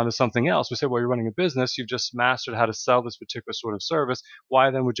and move on to something else. We say, well, you're running a business. You've just mastered how to sell this particular sort of service. Why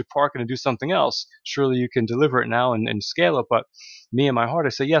then would you park it and do something else? Surely you can deliver it now and scale it. But me in my heart, I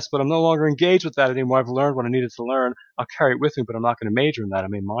say, yes, but I'm no longer engaged with that anymore. I've learned what I needed to learn. I'll carry it with me, but I'm not going to major in that. I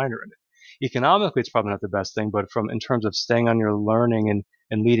may minor in it. Economically, it's probably not the best thing, but in terms of staying on your learning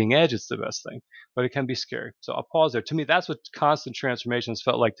and leading edge, it's the best thing. But it can be scary. So I'll pause there. To me, that's what constant transformation has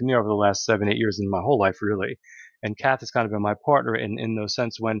felt like to me over the last 7-8 years in my whole life, really. And Kath has kind of been my partner in those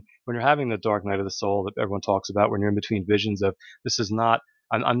sense when you're having the dark night of the soul that everyone talks about, when you're in between visions of, this is not,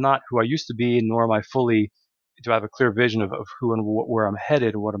 I'm not who I used to be, nor am I fully, do I have a clear vision of who and where I'm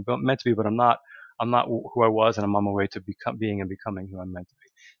headed and what I'm meant to be, but I'm not who I was, and I'm on my way to being and becoming who I'm meant to be.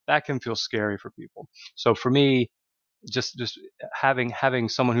 That can feel scary for people. So for me, just having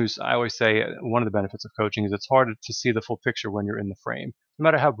someone who's, I always say, one of the benefits of coaching is it's harder to see the full picture when you're in the frame, no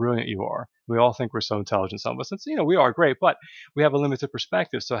matter how brilliant you are. We all think we're so intelligent, some of us, and we are great, but we have a limited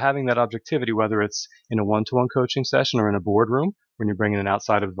perspective. So having that objectivity, whether it's in a one-to-one coaching session or in a boardroom when you're bringing an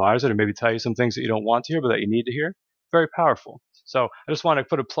outside advisor to maybe tell you some things that you don't want to hear but that you need to hear, very powerful. So I just want to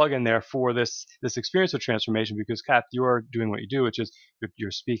put a plug in there for this experience of transformation, because Kath, you're doing what you do, which is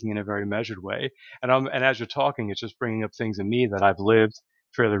you're speaking in a very measured way, and as you're talking, it's just bringing up things in me that I've lived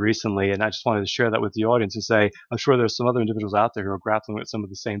fairly recently, and I just wanted to share that with the audience and say, I'm sure there's some other individuals out there who are grappling with some of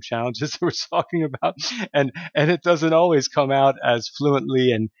the same challenges that we're talking about, and it doesn't always come out as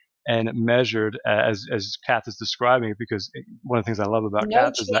fluently and measured as Kath is describing it, because one of the things I love about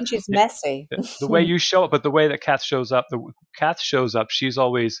Kath is that is messy. The way you show up, but the way that Kath shows up, she's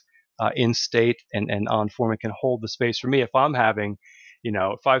always in state and on form and can hold the space for me. If I'm having,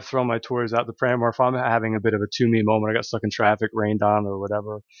 if I've thrown my toys out the pram, or if I'm having a bit of a to-me moment, I got stuck in traffic, rained on, or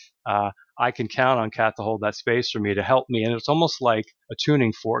whatever, I can count on Kath to hold that space for me, to help me. And it's almost like a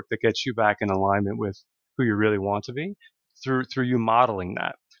tuning fork that gets you back in alignment with who you really want to be through you modeling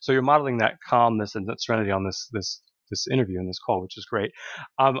that. So you're modeling that calmness and that serenity on this interview and this call, which is great.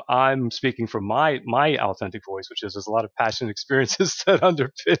 I'm speaking from my authentic voice, which is there's a lot of passionate experiences that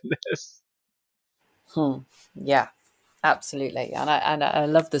underpin this. Yeah, absolutely. And I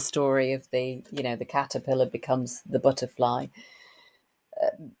love the story of the caterpillar becomes the butterfly.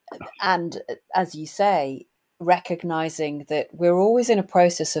 And as you say, recognizing that we're always in a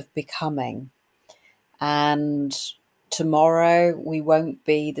process of becoming, and tomorrow we won't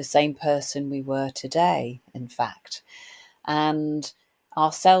be the same person we were today, in fact. And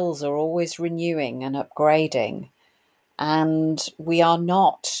our cells are always renewing and upgrading. And we are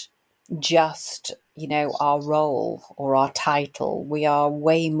not just, our role or our title. We are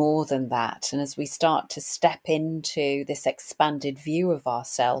way more than that. And as we start to step into this expanded view of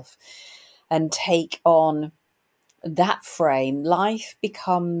ourselves and take on that frame, life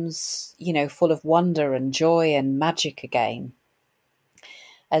becomes, full of wonder and joy and magic again,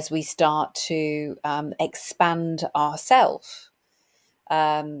 as we start to expand ourselves.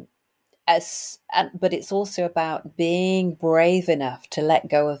 But it's also about being brave enough to let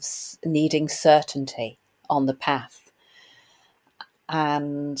go of needing certainty on the path.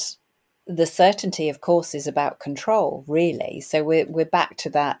 And the certainty, of course, is about control, really. So we're back to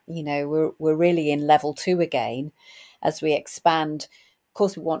that. We're really in level 2 again as we expand. Of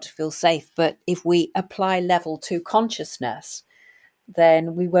course, we want to feel safe, but if we apply level 2 consciousness,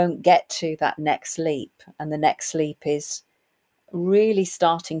 then we won't get to that next leap. And the next leap is really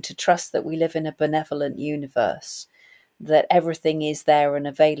starting to trust that we live in a benevolent universe, that everything is there and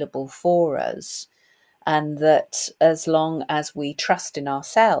available for us, and that as long as we trust in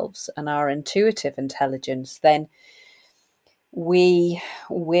ourselves and our intuitive intelligence, then we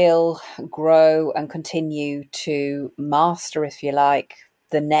will grow and continue to master, if you like,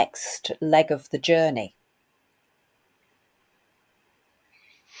 the next leg of the journey.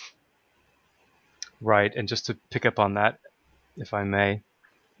 Right. And just to pick up on that, if I may,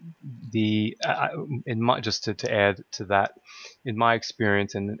 just to add to that, in my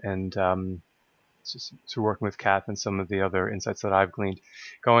experience and through working with Kath and some of the other insights that I've gleaned,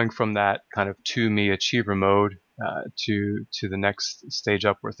 going from that kind of to me achiever mode to the next stage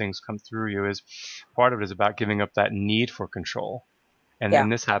up where things come through you, is part of it is about giving up that need for control. And then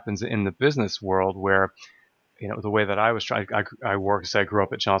this happens in the business world where, the way that I was trying, I grew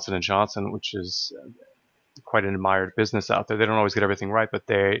up at Johnson & Johnson, which is quite an admired business out there. They don't always get everything right, but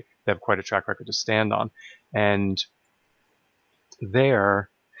they have quite a track record to stand on. And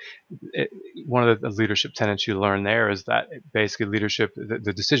one of the leadership tenets you learn there is that basically leadership,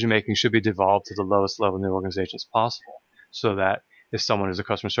 the decision making should be devolved to the lowest level in the organization as possible, so that if someone is a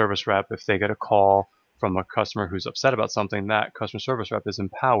customer service rep, if they get a call from a customer who's upset about something, that customer service rep is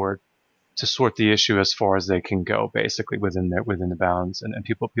empowered to sort the issue as far as they can go, basically within the bounds. And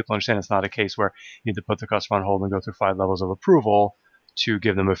people understand it's not a case where you need to put the customer on hold and go through 5 levels of approval to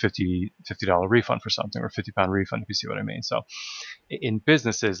give them a $50 refund for something, or a £50 refund, if you see what I mean. So in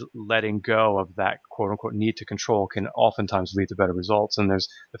businesses, letting go of that quote unquote need to control can oftentimes lead to better results. And there's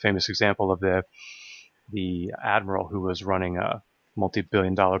the famous example of the admiral who was running a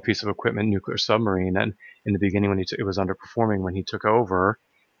multi-billion-dollar piece of equipment, nuclear submarine, and in the beginning when it was underperforming, when he took over,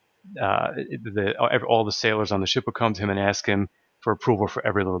 all the sailors on the ship would come to him and ask him for approval for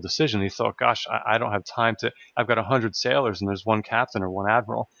every little decision. He thought, gosh, I don't have time I've got 100 sailors and there's one captain or one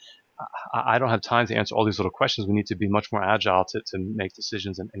admiral. I don't have time to answer all these little questions. We need to be much more agile to make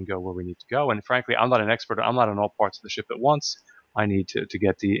decisions and go where we need to go. And frankly, I'm not an expert. I'm not in all parts of the ship at once. I need to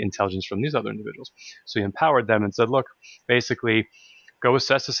get the intelligence from these other individuals. So he empowered them and said, look, basically, go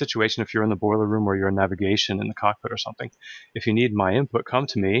assess the situation if you're in the boiler room or you're in navigation in the cockpit or something. If you need my input, come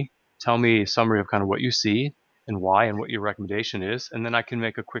to me, tell me a summary of kind of what you see and why and what your recommendation is, and then I can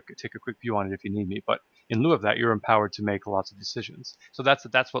take a quick view on it if you need me. But in lieu of that, you're empowered to make lots of decisions. So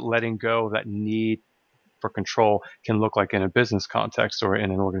that's what letting go of that need for control can look like in a business context or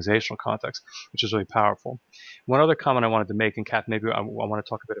in an organizational context, which is really powerful. One other comment I wanted to make, and Kath, maybe I want to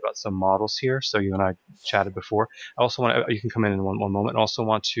talk a bit about some models here. So you and I chatted before. I also you can come in one moment. I also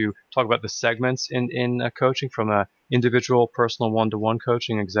want to talk about the segments in coaching, from a individual, personal, one-to-one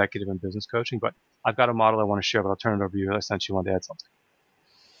coaching, executive, and business coaching. But I've got a model I want to share, but I'll turn it over to you since you wanted to add something.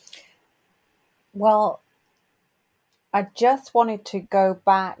 Well, I just wanted to go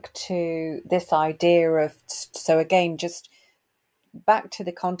back to this idea of, so again, just back to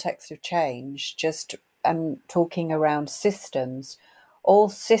the context of change, just talking around systems. All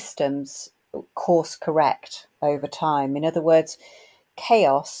systems course correct over time. In other words,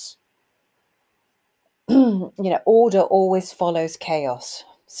 chaos, order always follows chaos.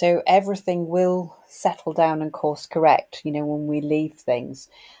 So everything will settle down and course correct, when we leave things.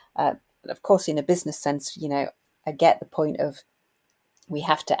 Of course, in a business sense, I get the point of we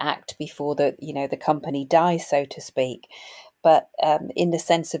have to act before the company dies, so to speak. But in the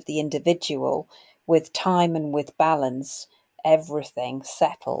sense of the individual, with time and with balance, everything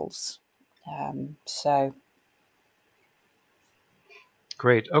settles.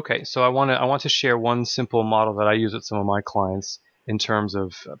 Great. Okay, so I want to share one simple model that I use with some of my clients in terms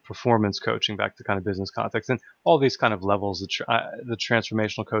of performance coaching, back to kind of business context, and all these kind of levels. The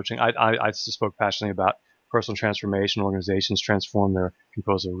transformational coaching. I spoke passionately about personal transformation. Organizations transform, they're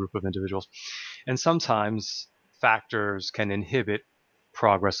composed of a group of individuals, and sometimes factors can inhibit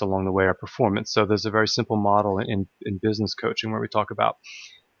progress along the way or performance. So there's a very simple model in business coaching where we talk about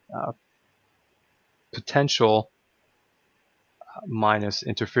potential minus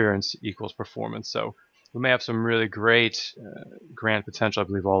interference equals performance. So we may have some really great grand potential. I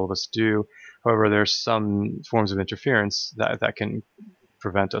believe all of us do. However, there's some forms of interference that can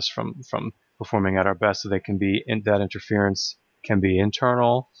prevent us from performing at our best. So that interference can be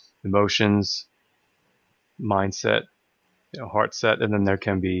internal, emotions, mindset, heart set, and then there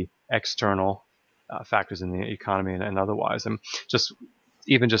can be external factors in the economy and otherwise. And just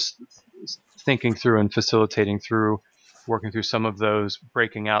thinking through and facilitating through, working through some of those,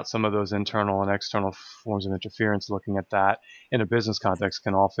 breaking out some of those internal and external forms of interference, looking at that in a business context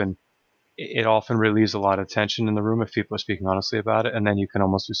can often it often relieves a lot of tension in the room if people are speaking honestly about it. And then you can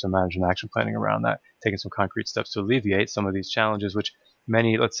almost do some management action planning around that, taking some concrete steps to alleviate some of these challenges, which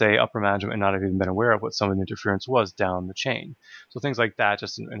many, let's say, upper management may not have even been aware of what some of the interference was down the chain. So things like that,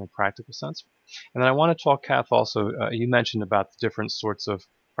 just in a practical sense. And then I want to talk, Kath, also, you mentioned about the different sorts of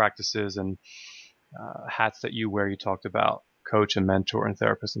practices and hats that you wear. You talked about coach and mentor and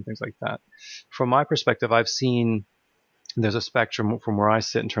therapist and things like that. From my perspective, I've seen there's a spectrum from where I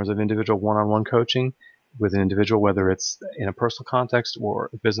sit in terms of individual one-on-one coaching with an individual, whether it's in a personal context or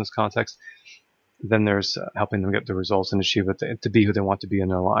a business context. Then there's helping them get the results and achieve it, to be who they want to be in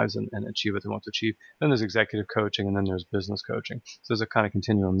their lives and achieve what they want to achieve. Then there's executive coaching, and then there's business coaching. So there's a kind of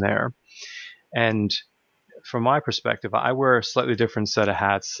continuum there. And from my perspective, I wear a slightly different set of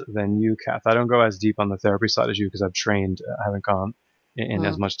hats than you, Kath. I don't go as deep on the therapy side as you because I've trained, I haven't gone in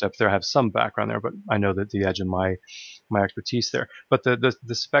as much depth there. I have some background there, but I know that the edge of my expertise there. But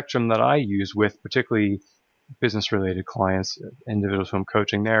the spectrum that I use with particularly business related clients, individuals who I'm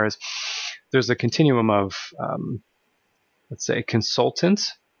coaching there, is there's a continuum of, let's say, consultant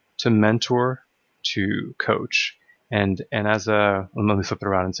to mentor to coach. And as let me flip it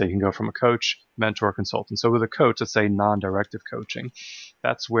around and say you can go from a coach, mentor, consultant. So with a coach, let's say non-directive coaching,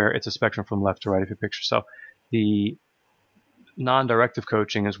 that's where it's a spectrum from left to right if you picture. So the non-directive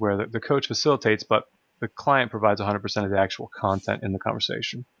coaching is where the coach facilitates, but the client provides 100% of the actual content in the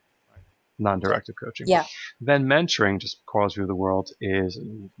conversation. Non-directive coaching. Yeah. Then mentoring, just Carl's view of the world, is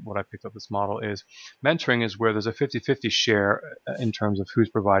what I picked up this model is mentoring is where there's a 50-50 share in terms of who's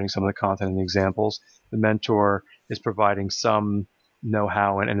providing some of the content and the examples. The mentor is providing some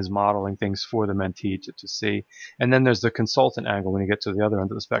know-how and is modeling things for the mentee to see. And then there's the consultant angle when you get to the other end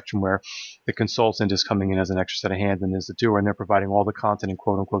of the spectrum where the consultant is coming in as an extra set of hands and is the doer, and they're providing all the content and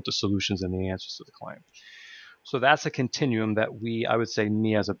quote unquote the solutions and the answers to the client. So that's a continuum that I would say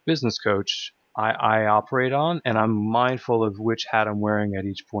me as a business coach, I operate on, and I'm mindful of which hat I'm wearing at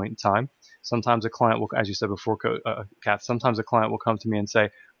each point in time. Sometimes a client will, as you said before, Kath, sometimes a client will come to me and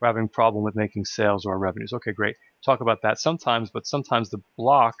say, we're having a problem with making sales or revenues. Okay, great. Talk about that sometimes, but sometimes the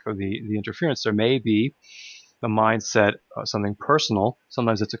block or the interference, there may be the mindset, something personal.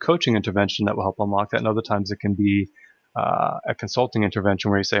 Sometimes it's a coaching intervention that will help unlock that, and other times it can be a consulting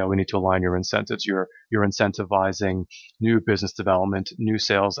intervention where you say, oh, we need to align your incentives. You're incentivizing new business development, new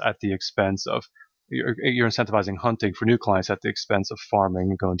sales at the expense of, you're incentivizing hunting for new clients at the expense of farming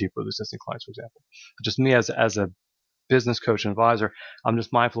and going deeper with existing clients, for example. But just me as a business coach and advisor, I'm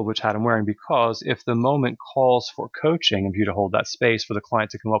just mindful of which hat I'm wearing, because if the moment calls for coaching and for you to hold that space for the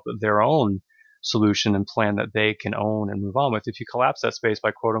client to come up with their own solution and plan that they can own and move on with, if you collapse that space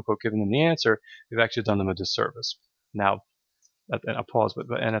by quote unquote giving them the answer, you've actually done them a disservice. Now, and I'll pause,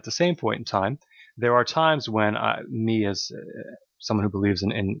 and at the same point in time, there are times when me as someone who believes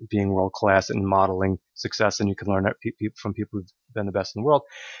in being world class and modeling success, and you can learn that from people who've been the best in the world.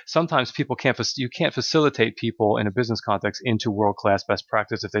 Sometimes you can't facilitate people in a business context into world class best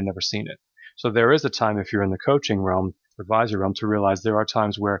practice if they've never seen it. So there is a time, if you're in the coaching realm, advisory realm, to realize there are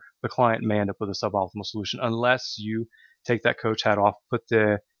times where the client may end up with a suboptimal solution unless you take that coach hat off, put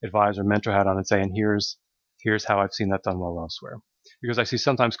the advisor mentor hat on, and say, and here's how I've seen that done well elsewhere. Because I see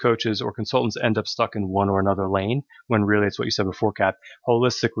sometimes coaches or consultants end up stuck in one or another lane when really it's what you said before, Kat.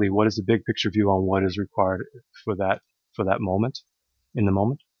 Holistically, what is the big picture view on what is required for that moment, in the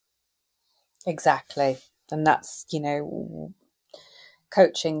moment? Exactly. And that's,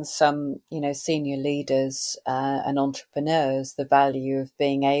 coaching some, senior leaders and entrepreneurs, the value of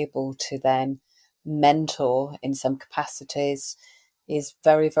being able to then mentor in some capacities is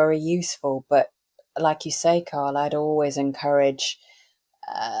very, very useful. But like you say, Carl, I'd always encourage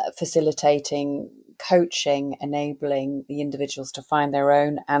facilitating coaching, enabling the individuals to find their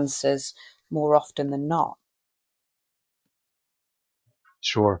own answers more often than not.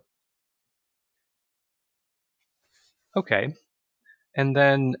 Sure. Okay. And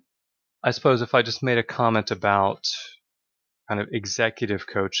then I suppose if I just made a comment about kind of executive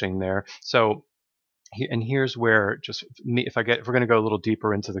coaching there. So, and here's where just me, if we're going to go a little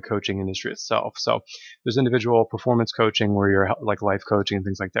deeper into the coaching industry itself. So there's individual performance coaching where you're like life coaching and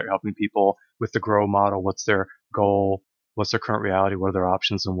things like that. You're helping people with the GROW model. What's their goal? What's their current reality? What are their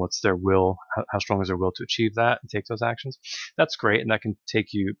options? And what's their will? How strong is their will to achieve that and take those actions? That's great. And that can take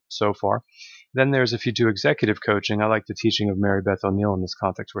you so far. Then there's, if you do executive coaching, I like the teaching of Mary Beth O'Neill in this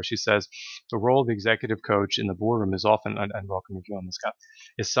context where she says the role of the executive coach in the boardroom is often, and welcome if you on this, Scott,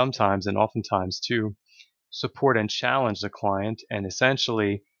 is sometimes and oftentimes to support and challenge the client and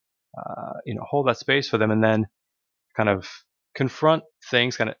essentially, hold that space for them and then kind of confront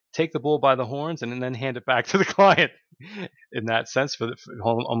things, kind of take the bull by the horns, and then hand it back to the client in that sense, for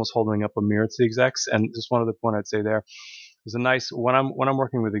almost holding up a mirror to the execs. And just one other point I'd say there is a nice, when I'm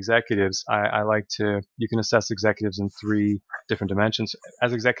working with executives, I like to, you can assess executives in 3 different dimensions.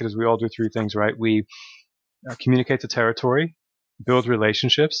 As executives, we all do 3 things, right? We communicate the territory, build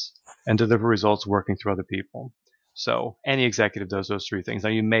relationships, and deliver results working through other people. So any executive does those 3 things. Now,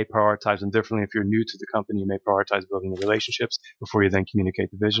 you may prioritize them differently. If you're new to the company, you may prioritize building the relationships before you then communicate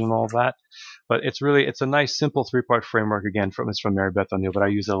the vision and all of that. But it's a nice, simple 3-part framework. Again, it's from Mary Beth O'Neill, but I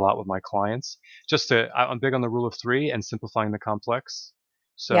use it a lot with my clients. I'm big on the rule of 3 and simplifying the complex.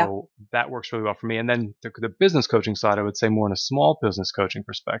 So that works really well for me. And then the business coaching side, I would say more in a small business coaching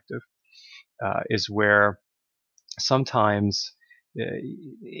perspective, is where sometimes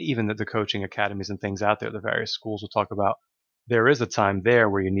even the coaching academies and things out there, the various schools will talk about, there is a time there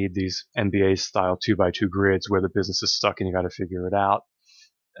where you need these MBA style 2x2 grids where the business is stuck and you got to figure it out.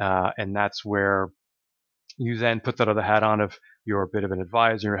 And that's where you then put that other hat on of you're a bit of an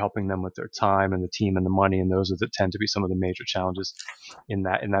advisor, you're helping them with their time and the team and the money, and those are that tend to be some of the major challenges in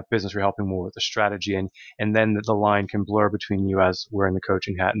that business. You're helping more with the strategy, and then the line can blur between you as wearing the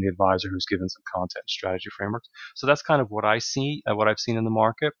coaching hat and the advisor who's given some content and strategy frameworks. So that's kind of what I see, what I've seen in the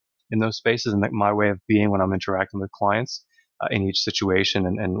market in those spaces, and my way of being when I'm interacting with clients in each situation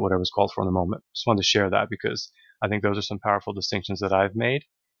and whatever's called for in the moment. Just wanted to share that because I think those are some powerful distinctions that I've made,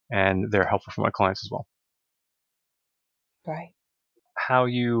 and they're helpful for my clients as well. Right.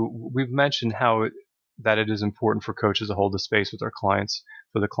 We've mentioned that it is important for coaches to hold the space with their clients,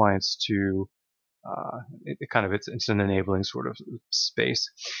 for the clients to, it's an enabling sort of space.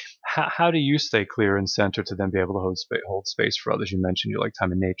 How do you stay clear and centered to then be able to hold space for others? You mentioned you like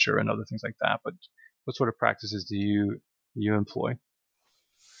time in nature and other things like that, but what sort of practices do you employ?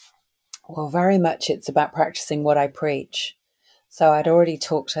 Well, very much it's about practicing what I preach. So I'd already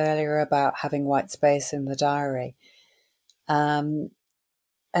talked earlier about having white space in the diary.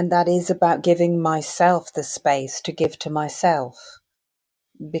 And that is about giving myself the space to give to myself.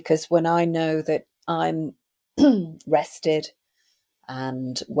 Because when I know that I'm rested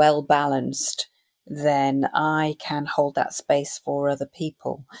and well balanced, then I can hold that space for other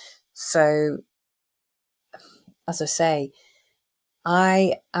people. So, as I say,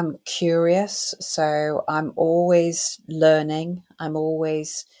 I am curious, so I'm always learning. I'm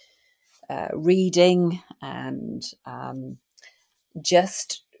always reading and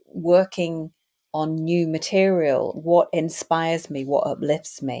just working on new material, what inspires me, what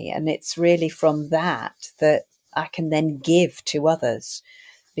uplifts me. And it's really from that I can then give to others.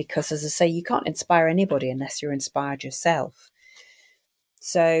 Because as I say, you can't inspire anybody unless you're inspired yourself.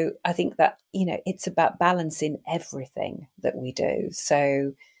 So I think that, it's about balancing everything that we do.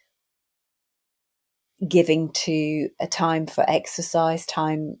 So giving to a time for exercise,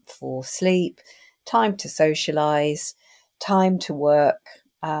 time for sleep, time to socialize, time to work,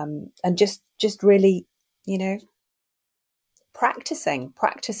 and just really, practicing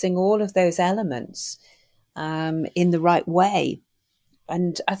all of those elements in the right way.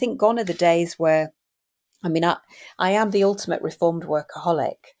 And I think gone are the days where, I am the ultimate reformed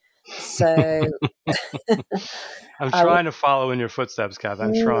workaholic. So I'm trying to follow in your footsteps, Kath.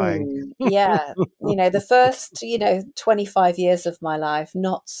 I'm trying. Yeah. The first, 25 years of my life,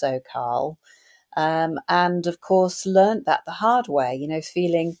 not so, Carl. And of course, learned that the hard way,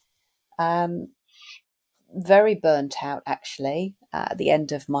 feeling very burnt out, actually, at the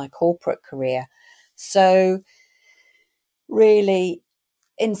end of my corporate career. So really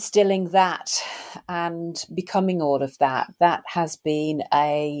instilling that and becoming all of that has been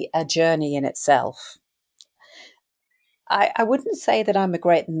a journey in itself. I wouldn't say that I'm a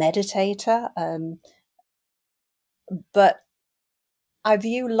great meditator, but I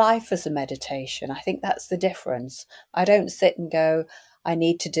view life as a meditation. I think that's the difference. I don't sit and go, I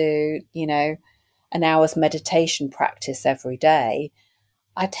need to do, an hour's meditation practice every day.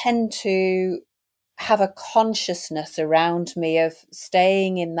 I tend to have a consciousness around me of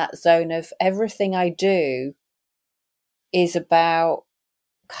staying in that zone of everything I do is about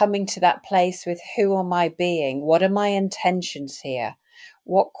coming to that place with who am I being? What are my intentions here?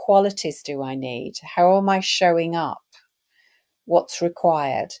 What qualities do I need? How am I showing up? What's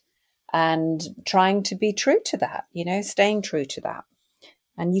required? And trying to be true to that, staying true to that.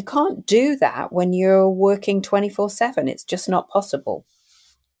 And you can't do that when you're working 24/7. It's just not possible.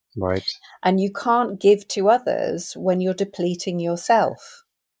 Right. And you can't give to others when you're depleting yourself.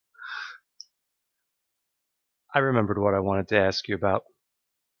 I remembered what I wanted to ask you about.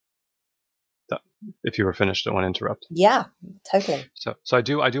 if you were finished, I don't want to interrupt. Yeah, totally. So I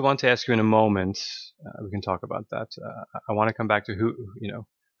do want to ask you in a moment. We can talk about that. I want to come back to who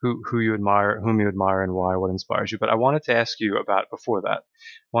you admire, whom you admire, and why, what inspires you. But I wanted to ask you about before that.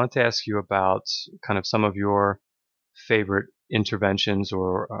 I wanted to ask you about kind of some of your favorite interventions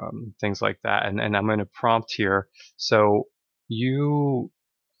or things like that. And I'm going to prompt here. So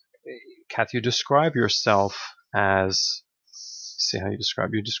Kath, you describe yourself as. See how you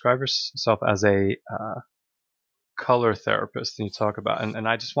describe yourself as a color therapist, and you talk about, and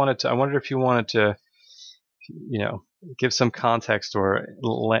I wondered if you wanted to, give some context or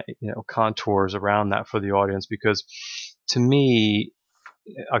contours around that for the audience, because to me,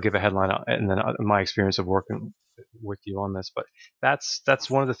 I'll give a headline and then my experience of working with you on this, but that's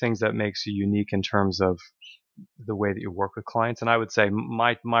one of the things that makes you unique in terms of the way that you work with clients. And I would say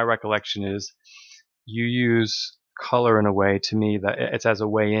my recollection is you use color in a way, to me, that it's as a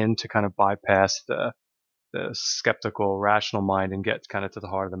way in to kind of bypass the skeptical, rational mind and get kind of to the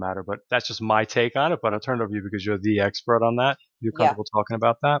heart of the matter. But that's just my take on it. But I'll turn it over to you because you're the expert on that. You're comfortable talking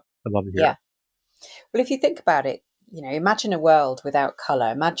about that? I'd love to hear it. Well, if you think about it, imagine a world without color.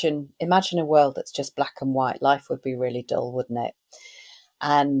 Imagine a world that's just black and white. Life would be really dull, wouldn't it?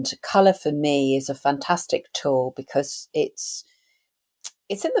 And color for me is a fantastic tool because it's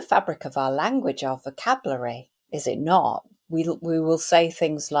in the fabric of our language, our vocabulary, is it not? We will say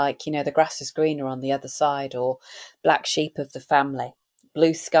things like, the grass is greener on the other side, or black sheep of the family,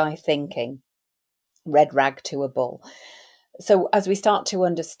 blue sky thinking, red rag to a bull. So as we start to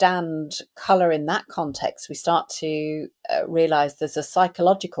understand colour in that context, we start to realise there's a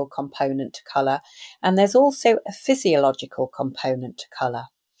psychological component to colour, and there's also a physiological component to colour.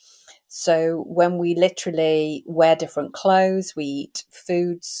 So when we literally wear different clothes, we eat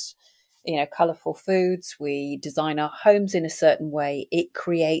foods, colourful foods, we design our homes in a certain way, it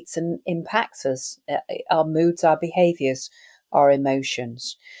creates and impacts us, our moods, our behaviours, our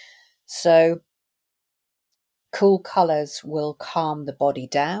emotions. So cool colours will calm the body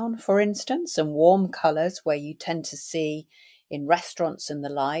down, for instance, and warm colours, where you tend to see in restaurants and the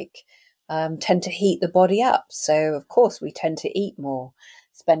like, tend to heat the body up. So, of course, we tend to eat more,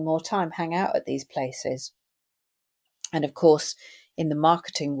 spend more time, hang out at these places. And, of course, in the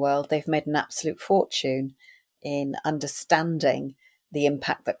marketing world, they've made an absolute fortune in understanding the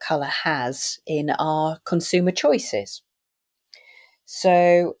impact that colour has in our consumer choices.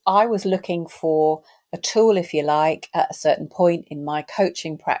 So I was looking for a tool, if you like, at a certain point in my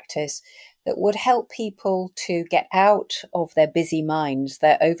coaching practice that would help people to get out of their busy minds,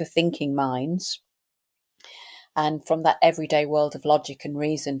 their overthinking minds, and from that everyday world of logic and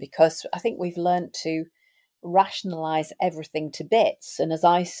reason, because I think we've learned to rationalize everything to bits. And as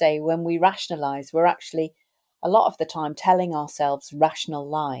I say, when we rationalize, we're actually a lot of the time telling ourselves rational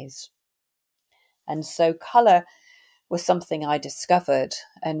lies. And so color was something I discovered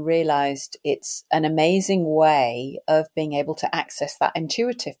and realized it's an amazing way of being able to access that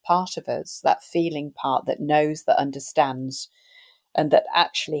intuitive part of us, that feeling part that knows, that understands, and that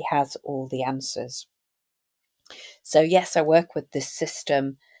actually has all the answers. So yes, I work with this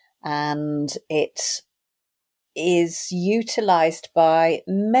system, and it is utilized by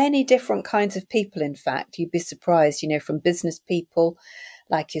many different kinds of people. In fact, you'd be surprised, from business people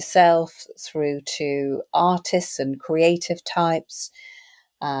like yourself through to artists and creative types.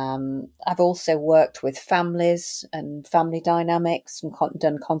 I've also worked with families and family dynamics and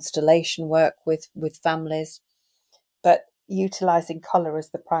done constellation work with families, but utilizing color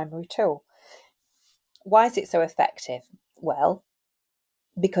as the primary tool. Why is it so effective? Well,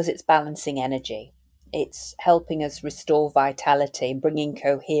 because it's balancing energy. It's helping us restore vitality, bringing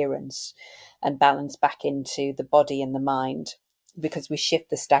coherence and balance back into the body and the mind, because we shift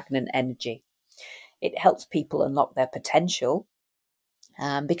the stagnant energy. It helps people unlock their potential,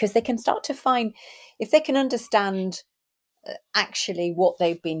 because they can start to find, if they can understand actually what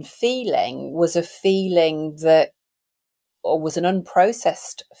they've been feeling was a feeling that, or was an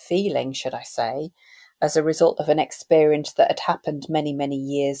unprocessed feeling, should I say, as a result of an experience that had happened many, many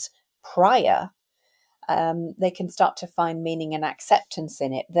years prior, they can start to find meaning and acceptance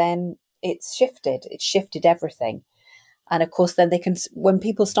in it. Then it's shifted everything. And of course, then when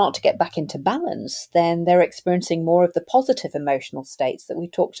people start to get back into balance, then they're experiencing more of the positive emotional states that we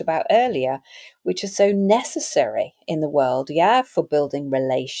talked about earlier, which are so necessary in the world, for building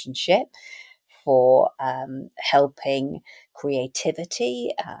relationship, for helping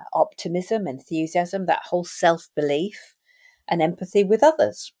creativity, optimism, enthusiasm, that whole self-belief and empathy with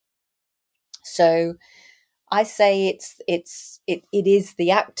others. So I say it is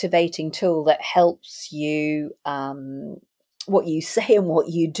the activating tool that helps you, what you say and what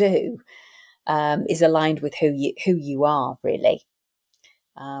you do, is aligned with who you are, really.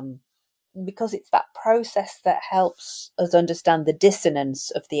 Because it's that process that helps us understand the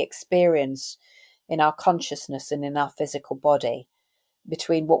dissonance of the experience in our consciousness and in our physical body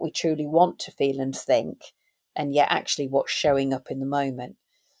between what we truly want to feel and think and yet actually what's showing up in the moment.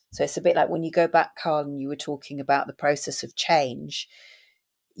 So it's a bit like when you go back, Carl, and you were talking about the process of change.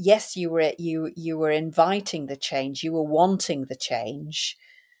 Yes, you were inviting the change, you were wanting the change,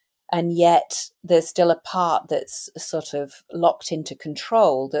 and yet there's still a part that's sort of locked into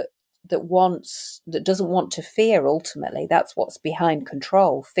control that doesn't want to fear. Ultimately, that's what's behind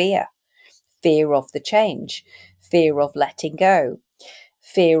control: fear of the change, fear of letting go,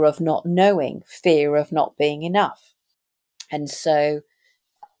 fear of not knowing, fear of not being enough. And so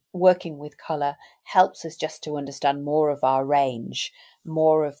working with colour helps us just to understand more of our range,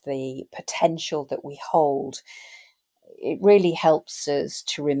 more of the potential that we hold. It really helps us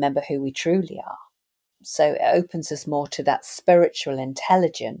to remember who we truly are. So it opens us more to that spiritual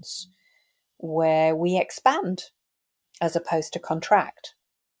intelligence where we expand as opposed to contract.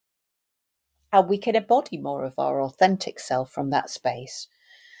 And we can embody more of our authentic self from that space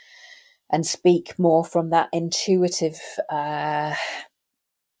and speak more from that intuitive,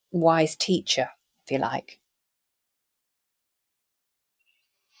 wise teacher, if you like.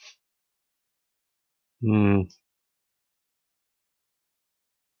 Mm.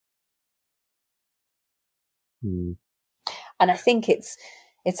 Mm. And I think it's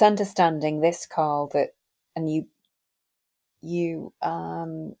understanding this, Carl, that, and you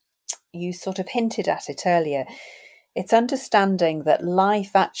sort of hinted at it earlier. It's understanding that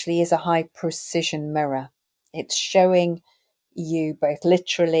life actually is a high precision mirror. It's showing you both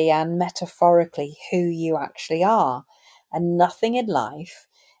literally and metaphorically who you actually are, and nothing in life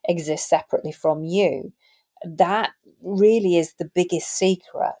exists separately from you. That really is the biggest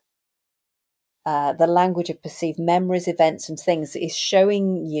secret. The language of perceived memories, events, and things is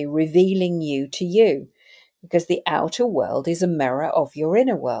showing you, revealing you to you, because the outer world is a mirror of your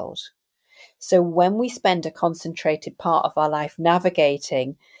inner world. So when we spend a concentrated part of our life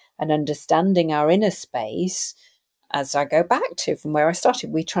navigating and understanding our inner space, as I go back to from where I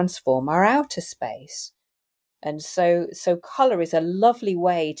started, we transform our outer space. And so colour is a lovely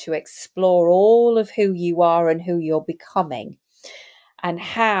way to explore all of who you are and who you're becoming, and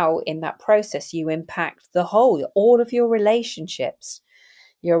how in that process you impact the whole, all of your relationships,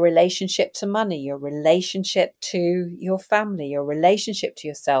 your relationship to money, your relationship to your family, your relationship to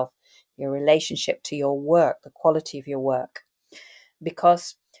yourself, your relationship to your work, the quality of your work.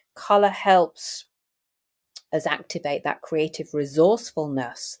 Because colour helps us activate that creative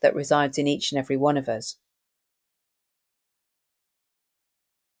resourcefulness that resides in each and every one of us.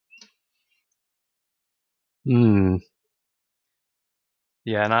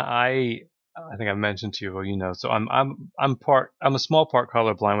 Yeah, and I think I mentioned to you, well, you know, so I'm a small part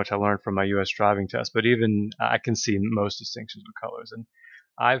colorblind, which I learned from my U.S. driving test. But even I can see most distinctions with colors, and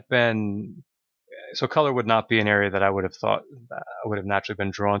so color would not be an area that I would have thought that I would have naturally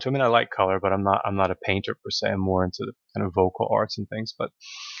been drawn to. I mean, I like color, but I'm not a painter per se. I'm more into the kind of vocal arts and things. But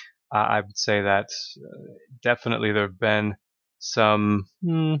I would say that definitely there have been some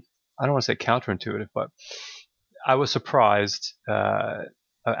I don't want to say counterintuitive, but I was surprised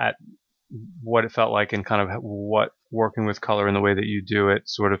at what it felt like and kind of what working with color in the way that you do it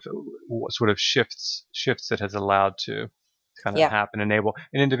sort of shifts it has allowed to kind of happen, enable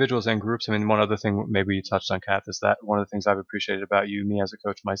in individuals and groups. I mean, one other thing maybe you touched on, Kath, is that one of the things I've appreciated about me as a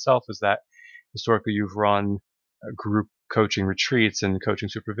coach myself is that historically you've run group coaching retreats and coaching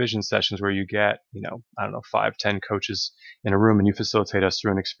supervision sessions where you get, I don't know, 5-10 coaches in a room and you facilitate us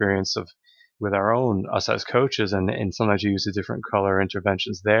through an experience of with us as coaches, and sometimes you use a different color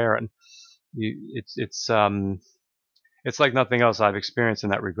interventions there, and it's like nothing else I've experienced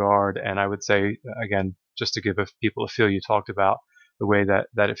in that regard. And I would say, again, just to give people a feel, you talked about the way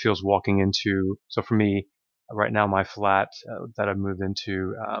that it feels walking into. So for me, right now, my flat that I moved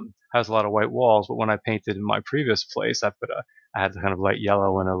into has a lot of white walls, but when I painted in my previous place, I had kind of light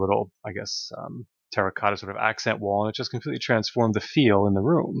yellow and a little, I guess, terracotta sort of accent wall, and it just completely transformed the feel in the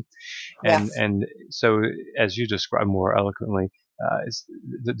room. And so, as you described more eloquently,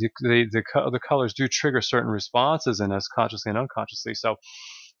 the colors do trigger certain responses in us consciously and unconsciously. So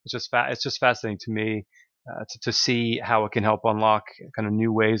it's just fascinating to me to see how it can help unlock kind of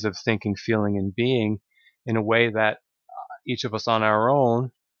new ways of thinking, feeling, and being in a way that each of us on our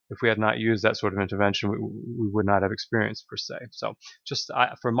own, if we had not used that sort of intervention, we would not have experienced per se. So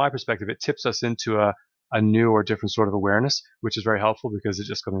from my perspective, it tips us into a new or different sort of awareness, which is very helpful because it's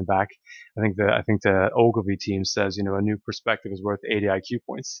just coming back. I think the Ogilvy team says, a new perspective is worth 80 IQ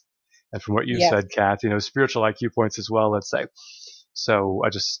points. And from what you Yeah. said, Kath, spiritual IQ points as well, let's say. So I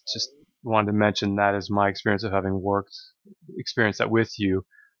just wanted to mention that as my experience of having experienced that with you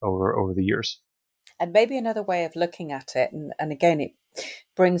over the years. And maybe another way of looking at it, and again, it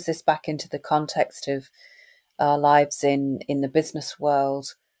brings this back into the context of our lives in the business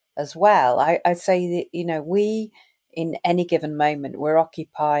world as well. I say that, we, in any given moment, we're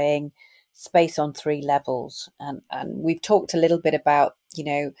occupying space on three levels. And we've talked a little bit about,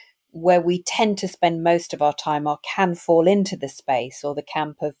 where we tend to spend most of our time or can fall into the space or the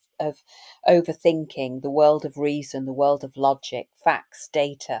camp of overthinking, the world of reason, the world of logic, facts,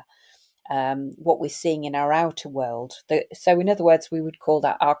 data, what we're seeing in our outer world. So in other words, we would call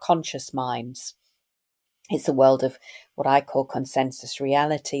that our conscious minds. It's a world of what I call consensus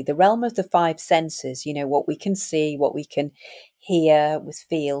reality, the realm of the five senses, what we can see, what we can hear, with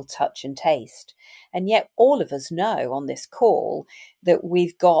feel, touch, and taste. And yet all of us know on this call that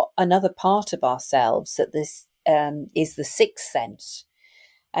we've got another part of ourselves that this is the sixth sense.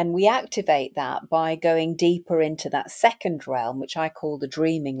 And we activate that by going deeper into that second realm, which I call the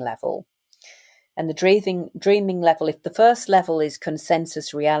dreaming level. And the dreaming level, if the first level is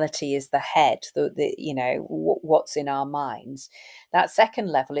consensus reality, is the head, what's in our minds. That second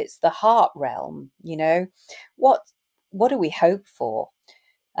level, it's the heart realm. What do we hope for?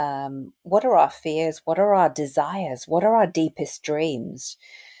 What are our fears? What are our desires? What are our deepest dreams?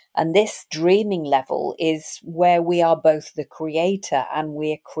 And this dreaming level is where we are both the creator and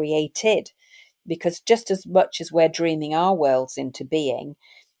we're created, because just as much as we're dreaming our worlds into being,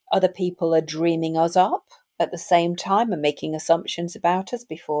 other people are dreaming us up at the same time and making assumptions about us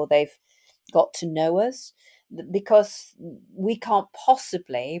before they've got to know us, because we can't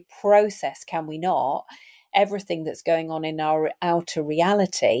possibly process, can we not, everything that's going on in our outer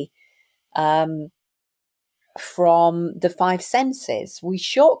reality from the five senses. We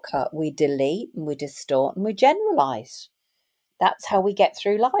shortcut, we delete, and we distort, and we generalize. That's how we get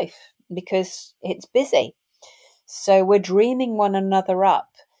through life, because it's busy. So we're dreaming one another up.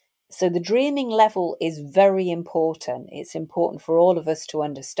 So the dreaming level is very important. It's important for all of us to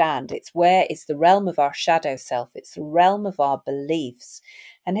understand. It's the realm of our shadow self. It's the realm of our beliefs.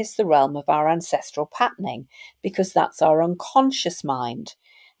 And it's the realm of our ancestral patterning, because that's our unconscious mind.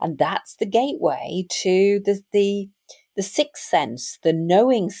 And that's the gateway to the sixth sense, the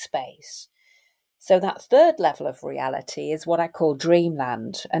knowing space. So that third level of reality is what I call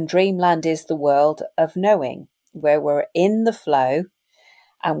dreamland. And dreamland is the world of knowing, where we're in the flow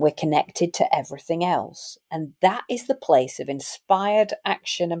and we're connected to everything else. And that is the place of inspired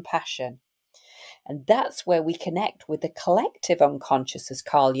action and passion. And that's where we connect with the collective unconscious, as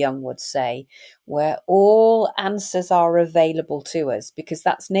Carl Jung would say, where all answers are available to us, because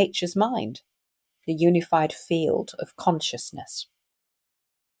that's nature's mind, the unified field of consciousness.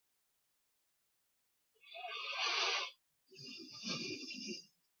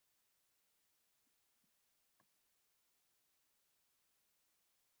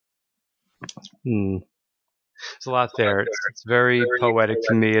 There's a lot there. It's very poetic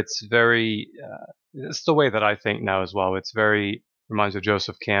to me. It's it's the way that I think now as well. It's very reminds me of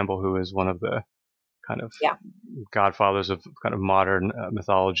Joseph Campbell, who is one of the kind of godfathers of kind of modern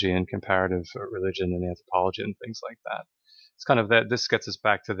mythology and comparative religion and anthropology and things like that. It's kind of that. This gets us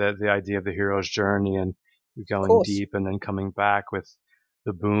back to the idea of the hero's journey and going deep and then coming back with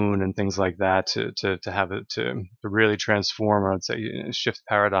the boon and things like that to have it to really transform, or I'd say shift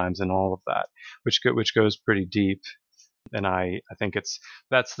paradigms and all of that, which goes pretty deep. And I think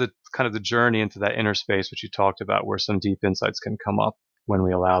that's the kind of the journey into that inner space which you talked about, where some deep insights can come up when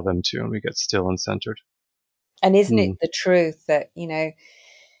we allow them to, and we get still and centered. And isn't it the truth that,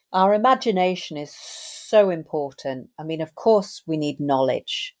 our imagination is so important? I mean, of course we need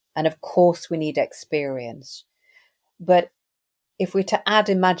knowledge, and of course we need experience. But if we're to add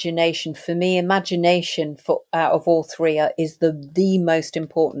imagination, for me, imagination out of all three is the most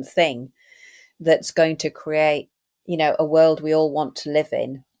important thing that's going to create, a world we all want to live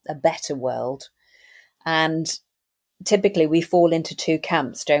in, a better world. And typically we fall into two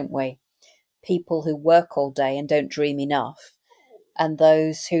camps, don't we? People who work all day and don't dream enough, and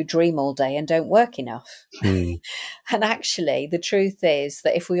those who dream all day and don't work enough. And actually, the truth is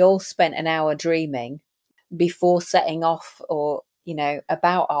that if we all spent an hour dreaming before setting off or,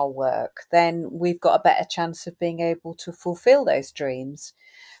 about our work, then we've got a better chance of being able to fulfill those dreams,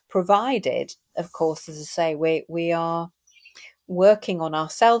 provided, of course, as I say, we are working on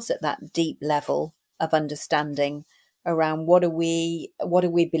ourselves at that deep level of understanding around what are we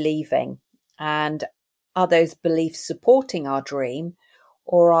believing, and are those beliefs supporting our dream,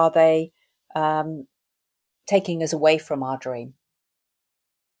 or are they taking us away from our dream?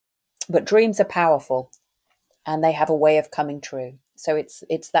 But dreams are powerful, and they have a way of coming true. So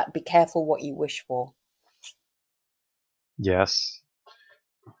it's that be careful what you wish for. Yes.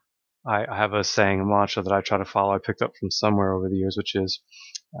 I have a saying, a mantra that I try to follow. I picked up from somewhere over the years, which is,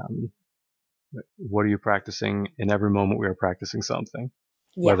 um, what are you practicing? In every moment, we are practicing something,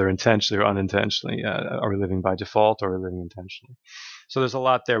 Yeah. whether intentionally or unintentionally. Are we living by default, or are we living intentionally? So there's a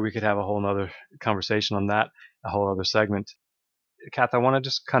lot there. We could have a whole other conversation on that, a whole other segment. Kath, I want to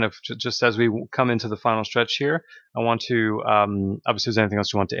just kind of, just as we come into the final stretch here, I want to, obviously, if there's anything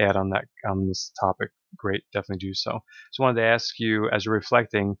else you want to add on that, on this topic, great, definitely do so. So I wanted to ask you, as you're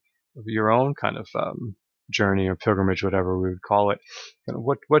reflecting of your own kind of journey or pilgrimage, whatever we would call it,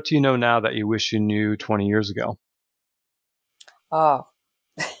 what do you know now that you wish you knew 20 years ago? Oh,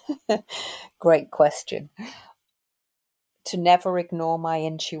 great question. To never ignore my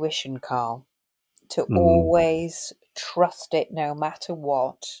intuition, Carl. To Mm, always trust it no matter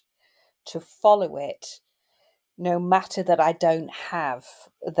what. To follow it no matter that I don't have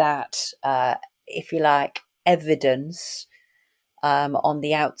that, if you like, evidence on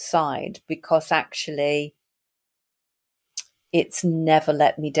the outside, because actually it's never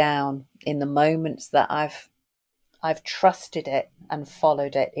let me down in the moments that I've trusted it and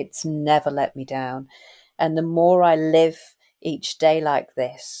followed it. It's never let me down. And the more I live each day like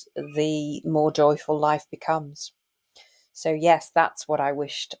this, the more joyful life becomes. So yes, that's what I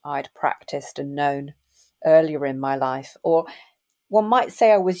wished I'd practiced and known earlier in my life. Or one might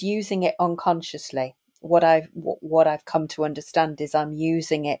say I was using it unconsciously. What I've come to understand is I'm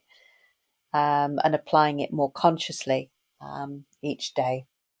using it and applying it more consciously each day,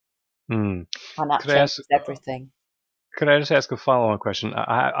 mm. and that Could I ask? changes everything. Could I just ask a follow-on question?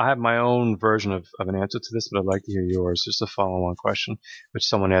 I have my own version of an answer to this, but I'd like to hear yours. Just a follow-on question, which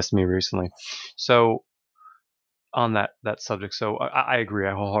someone asked me recently. So on that subject, so I agree.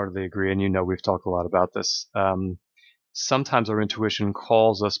 I wholeheartedly agree, and we've talked a lot about this. Sometimes our intuition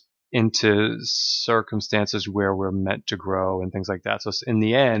calls us into circumstances where we're meant to grow and things like that. So in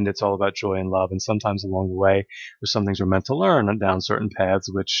the end, it's all about joy and love. And sometimes along the way, there's some things we're meant to learn down certain paths,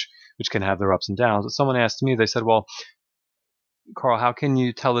 which can have their ups and downs. But someone asked me, they said, well, Carl, how can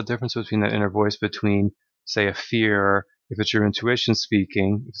you tell the difference between that inner voice between, say, a fear, if it's your intuition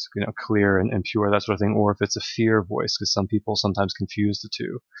speaking, it's clear and pure, that sort of thing, or if it's a fear voice? Because some people sometimes confuse the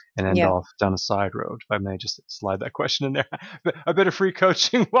two and end Yeah, off down a side road. If I may just slide that question in there, a bit of free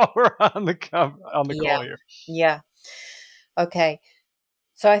coaching while we're on the yeah, call here. yeah. Okay.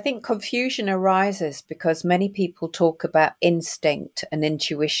 So I think confusion arises because many people talk about instinct and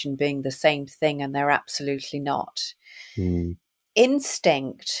intuition being the same thing, and they're absolutely not. Mm,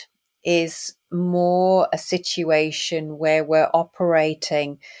 Instinct is more a situation where we're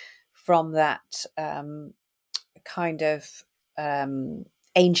operating from that kind of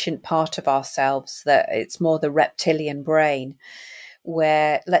ancient part of ourselves, that it's more the reptilian brain,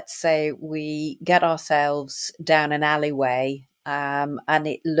 where let's say we get ourselves down an alleyway and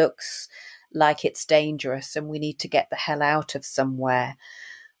it looks like it's dangerous and we need to get the hell out of somewhere.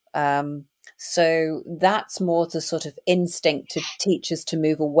 Um, so that's more the sort of instinct to teach us to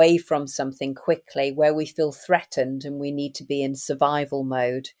move away from something quickly where we feel threatened and we need to be in survival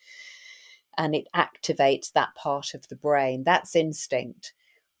mode. And it activates that part of the brain. That's instinct.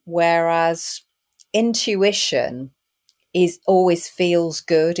 Whereas intuition is always feels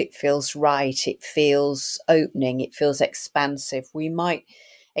good, it feels right, it feels opening, it feels expansive. We might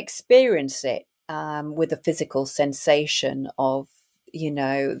experience it with a physical sensation of,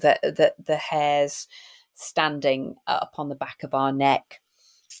 the hairs standing up on the back of our neck.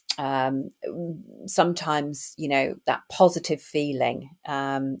 Sometimes, that positive feeling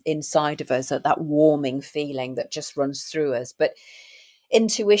inside of us, that warming feeling that just runs through us. But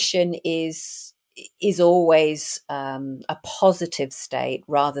intuition is always a positive state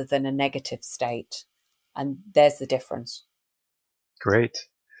rather than a negative state, and there's the difference. great.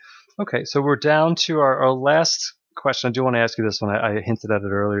 Okay, so we're down to our last question. I do want to ask you this one. I hinted at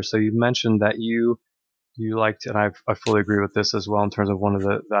it earlier. So you mentioned that you liked, and I fully agree with this as well, in terms of one of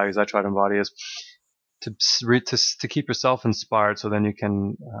the values I try to embody is to keep yourself inspired, so then you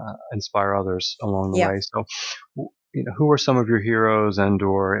can inspire others along the Yeah. way. So, who are some of your heroes,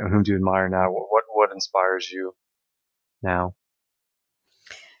 or whom do you admire now? What inspires you now?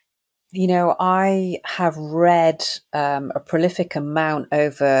 I have read a prolific amount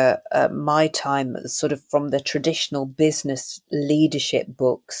over my time, sort of from the traditional business leadership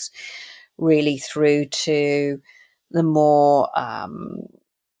books, really through to the more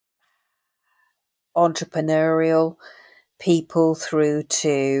entrepreneurial people, through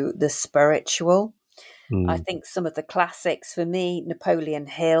to the spiritual. I Mm, think some of the classics for me, Napoleon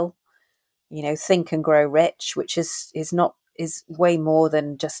Hill, Think and Grow Rich, which is way more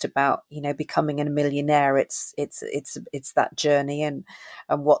than just about becoming a millionaire. It's that journey and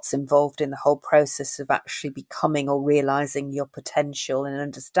what's involved in the whole process of actually becoming or realizing your potential and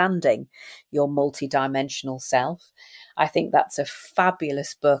understanding your multidimensional self. I think that's a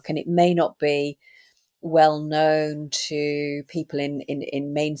fabulous book, and it may not be well known to people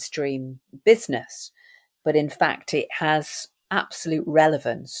in mainstream business, but in fact it has absolute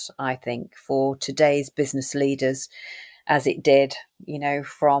relevance, I think, for today's business leaders, as it did,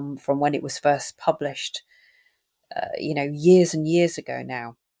 from when it was first published, years and years ago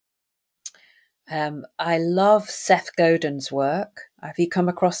now. I love Seth Godin's work. Have you come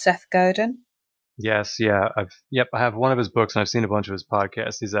across Seth Godin? Yes, yeah. I have one of his books and I've seen a bunch of his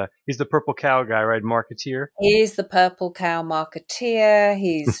podcasts. He's the Purple Cow guy, right? Marketeer. He's the Purple Cow marketeer.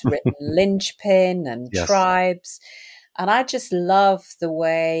 He's written Linchpin and Yes. Tribes. And I just love the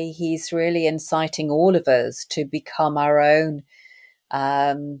way he's really inciting all of us to become our own,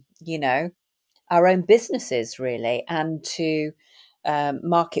 our own businesses, really, and to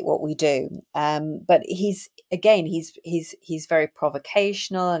market what we do. But he's very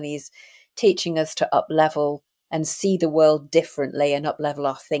provocational, and he's teaching us to up level and see the world differently and up level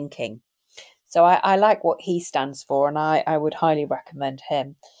our thinking. So I like what he stands for, and I would highly recommend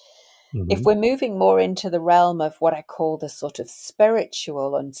him. Mm-hmm. If we're moving more into the realm of what I call the sort of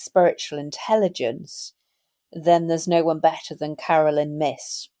spiritual intelligence, then there's no one better than Caroline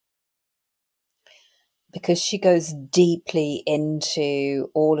Myss, because she goes deeply into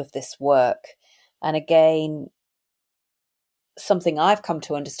all of this work. And again, something I've come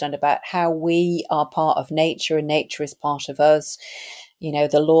to understand about how we are part of nature and nature is part of us.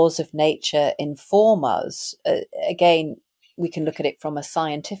 The laws of nature inform us. Again, we can look at it from a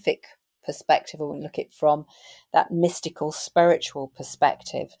scientific perspective, or we look at it from that mystical, spiritual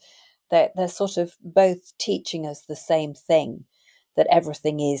perspective. They're sort of both teaching us the same thing, that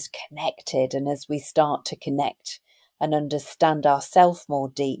everything is connected. And as we start to connect and understand ourselves more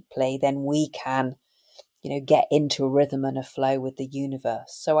deeply, then we can, get into a rhythm and a flow with the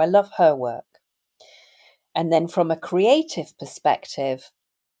universe. So I love her work. And then from a creative perspective,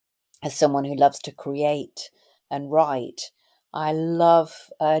 as someone who loves to create and write, I love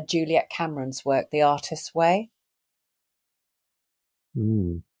Juliet Cameron's work, The Artist's Way.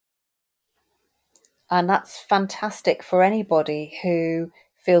 Mm. And that's fantastic for anybody who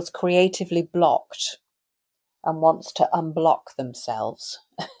feels creatively blocked and wants to unblock themselves.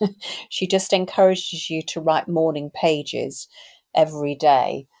 She just encourages you to write morning pages every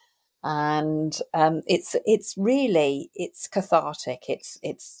day. And it's cathartic.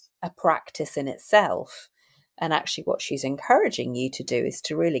 It's a practice in itself. And actually what she's encouraging you to do is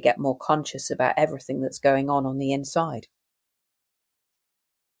to really get more conscious about everything that's going on the inside.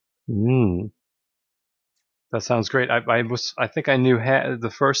 That sounds great. I think I knew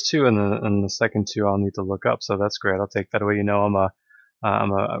the first two, and the second two I'll need to look up. So that's great. I'll take that away.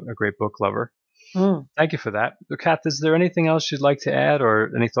 I'm a great book lover. Thank you for that. Kath, is there anything else you'd like to add,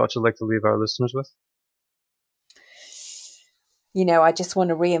 or any thoughts you'd like to leave our listeners with? I just want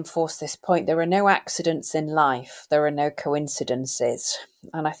to reinforce this point. There are no accidents in life. There are no coincidences.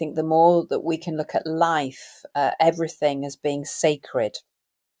 And I think the more that we can look at life, everything as being sacred,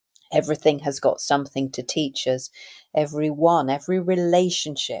 everything has got something to teach us. Every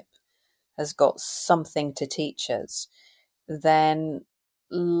relationship has got something to teach us. Then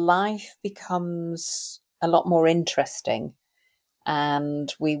life becomes a lot more interesting,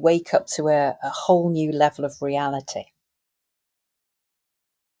 and we wake up to a whole new level of reality.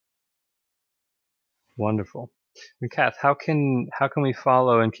 Wonderful. And Kath, how can we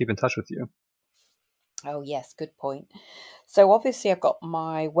follow and keep in touch with you? Oh, yes, good point. So obviously I've got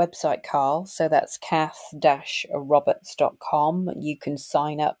my website, Carl. So that's kath-roberts.com. You can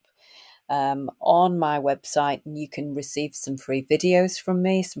sign up on my website, and you can receive some free videos from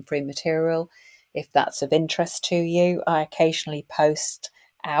me, some free material, if that's of interest to you. I occasionally post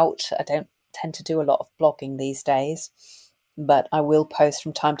out. I don't tend to do a lot of blogging these days, but I will post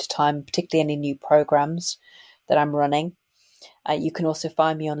from time to time, particularly any new programs that I'm running. You can also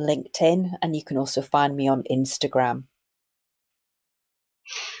find me on LinkedIn, and you can also find me on Instagram.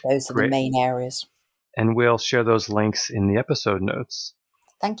 Those are the main areas. And we'll share those links in the episode notes.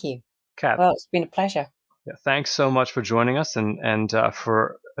 Thank you. Kath. Well, it's been a pleasure. Yeah, thanks so much for joining us, and I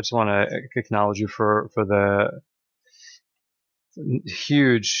just want to acknowledge you for the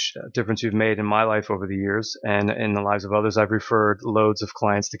huge difference you've made in my life over the years and in the lives of others. I've referred loads of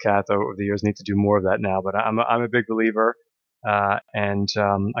clients to Kath over the years. Need to do more of that now, but I'm a big believer, and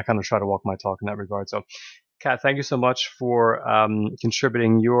I kind of try to walk my talk in that regard. So, Kat, thank you so much for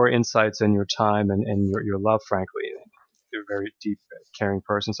contributing your insights and your time and your love, frankly. You're a very deep, caring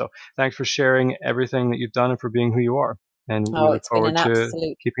person. So thanks for sharing everything that you've done and for being who you are. And we look It's been forward an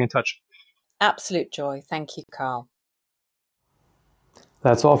to keeping in touch. Absolute joy. Thank you, Carl.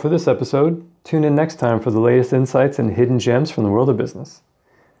 That's all for this episode. Tune in next time for the latest insights and hidden gems from the world of business.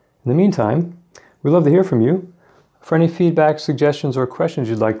 In the meantime, we'd love to hear from you. For any feedback, suggestions, or questions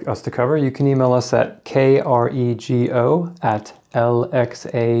you'd like us to cover, you can email us at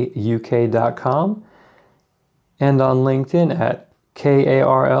krego@lxauk.com and on LinkedIn at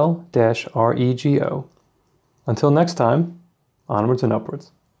KARL-REGO. Until next time, onwards and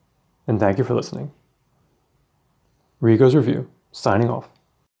upwards. And thank you for listening. Rego's Review, signing off.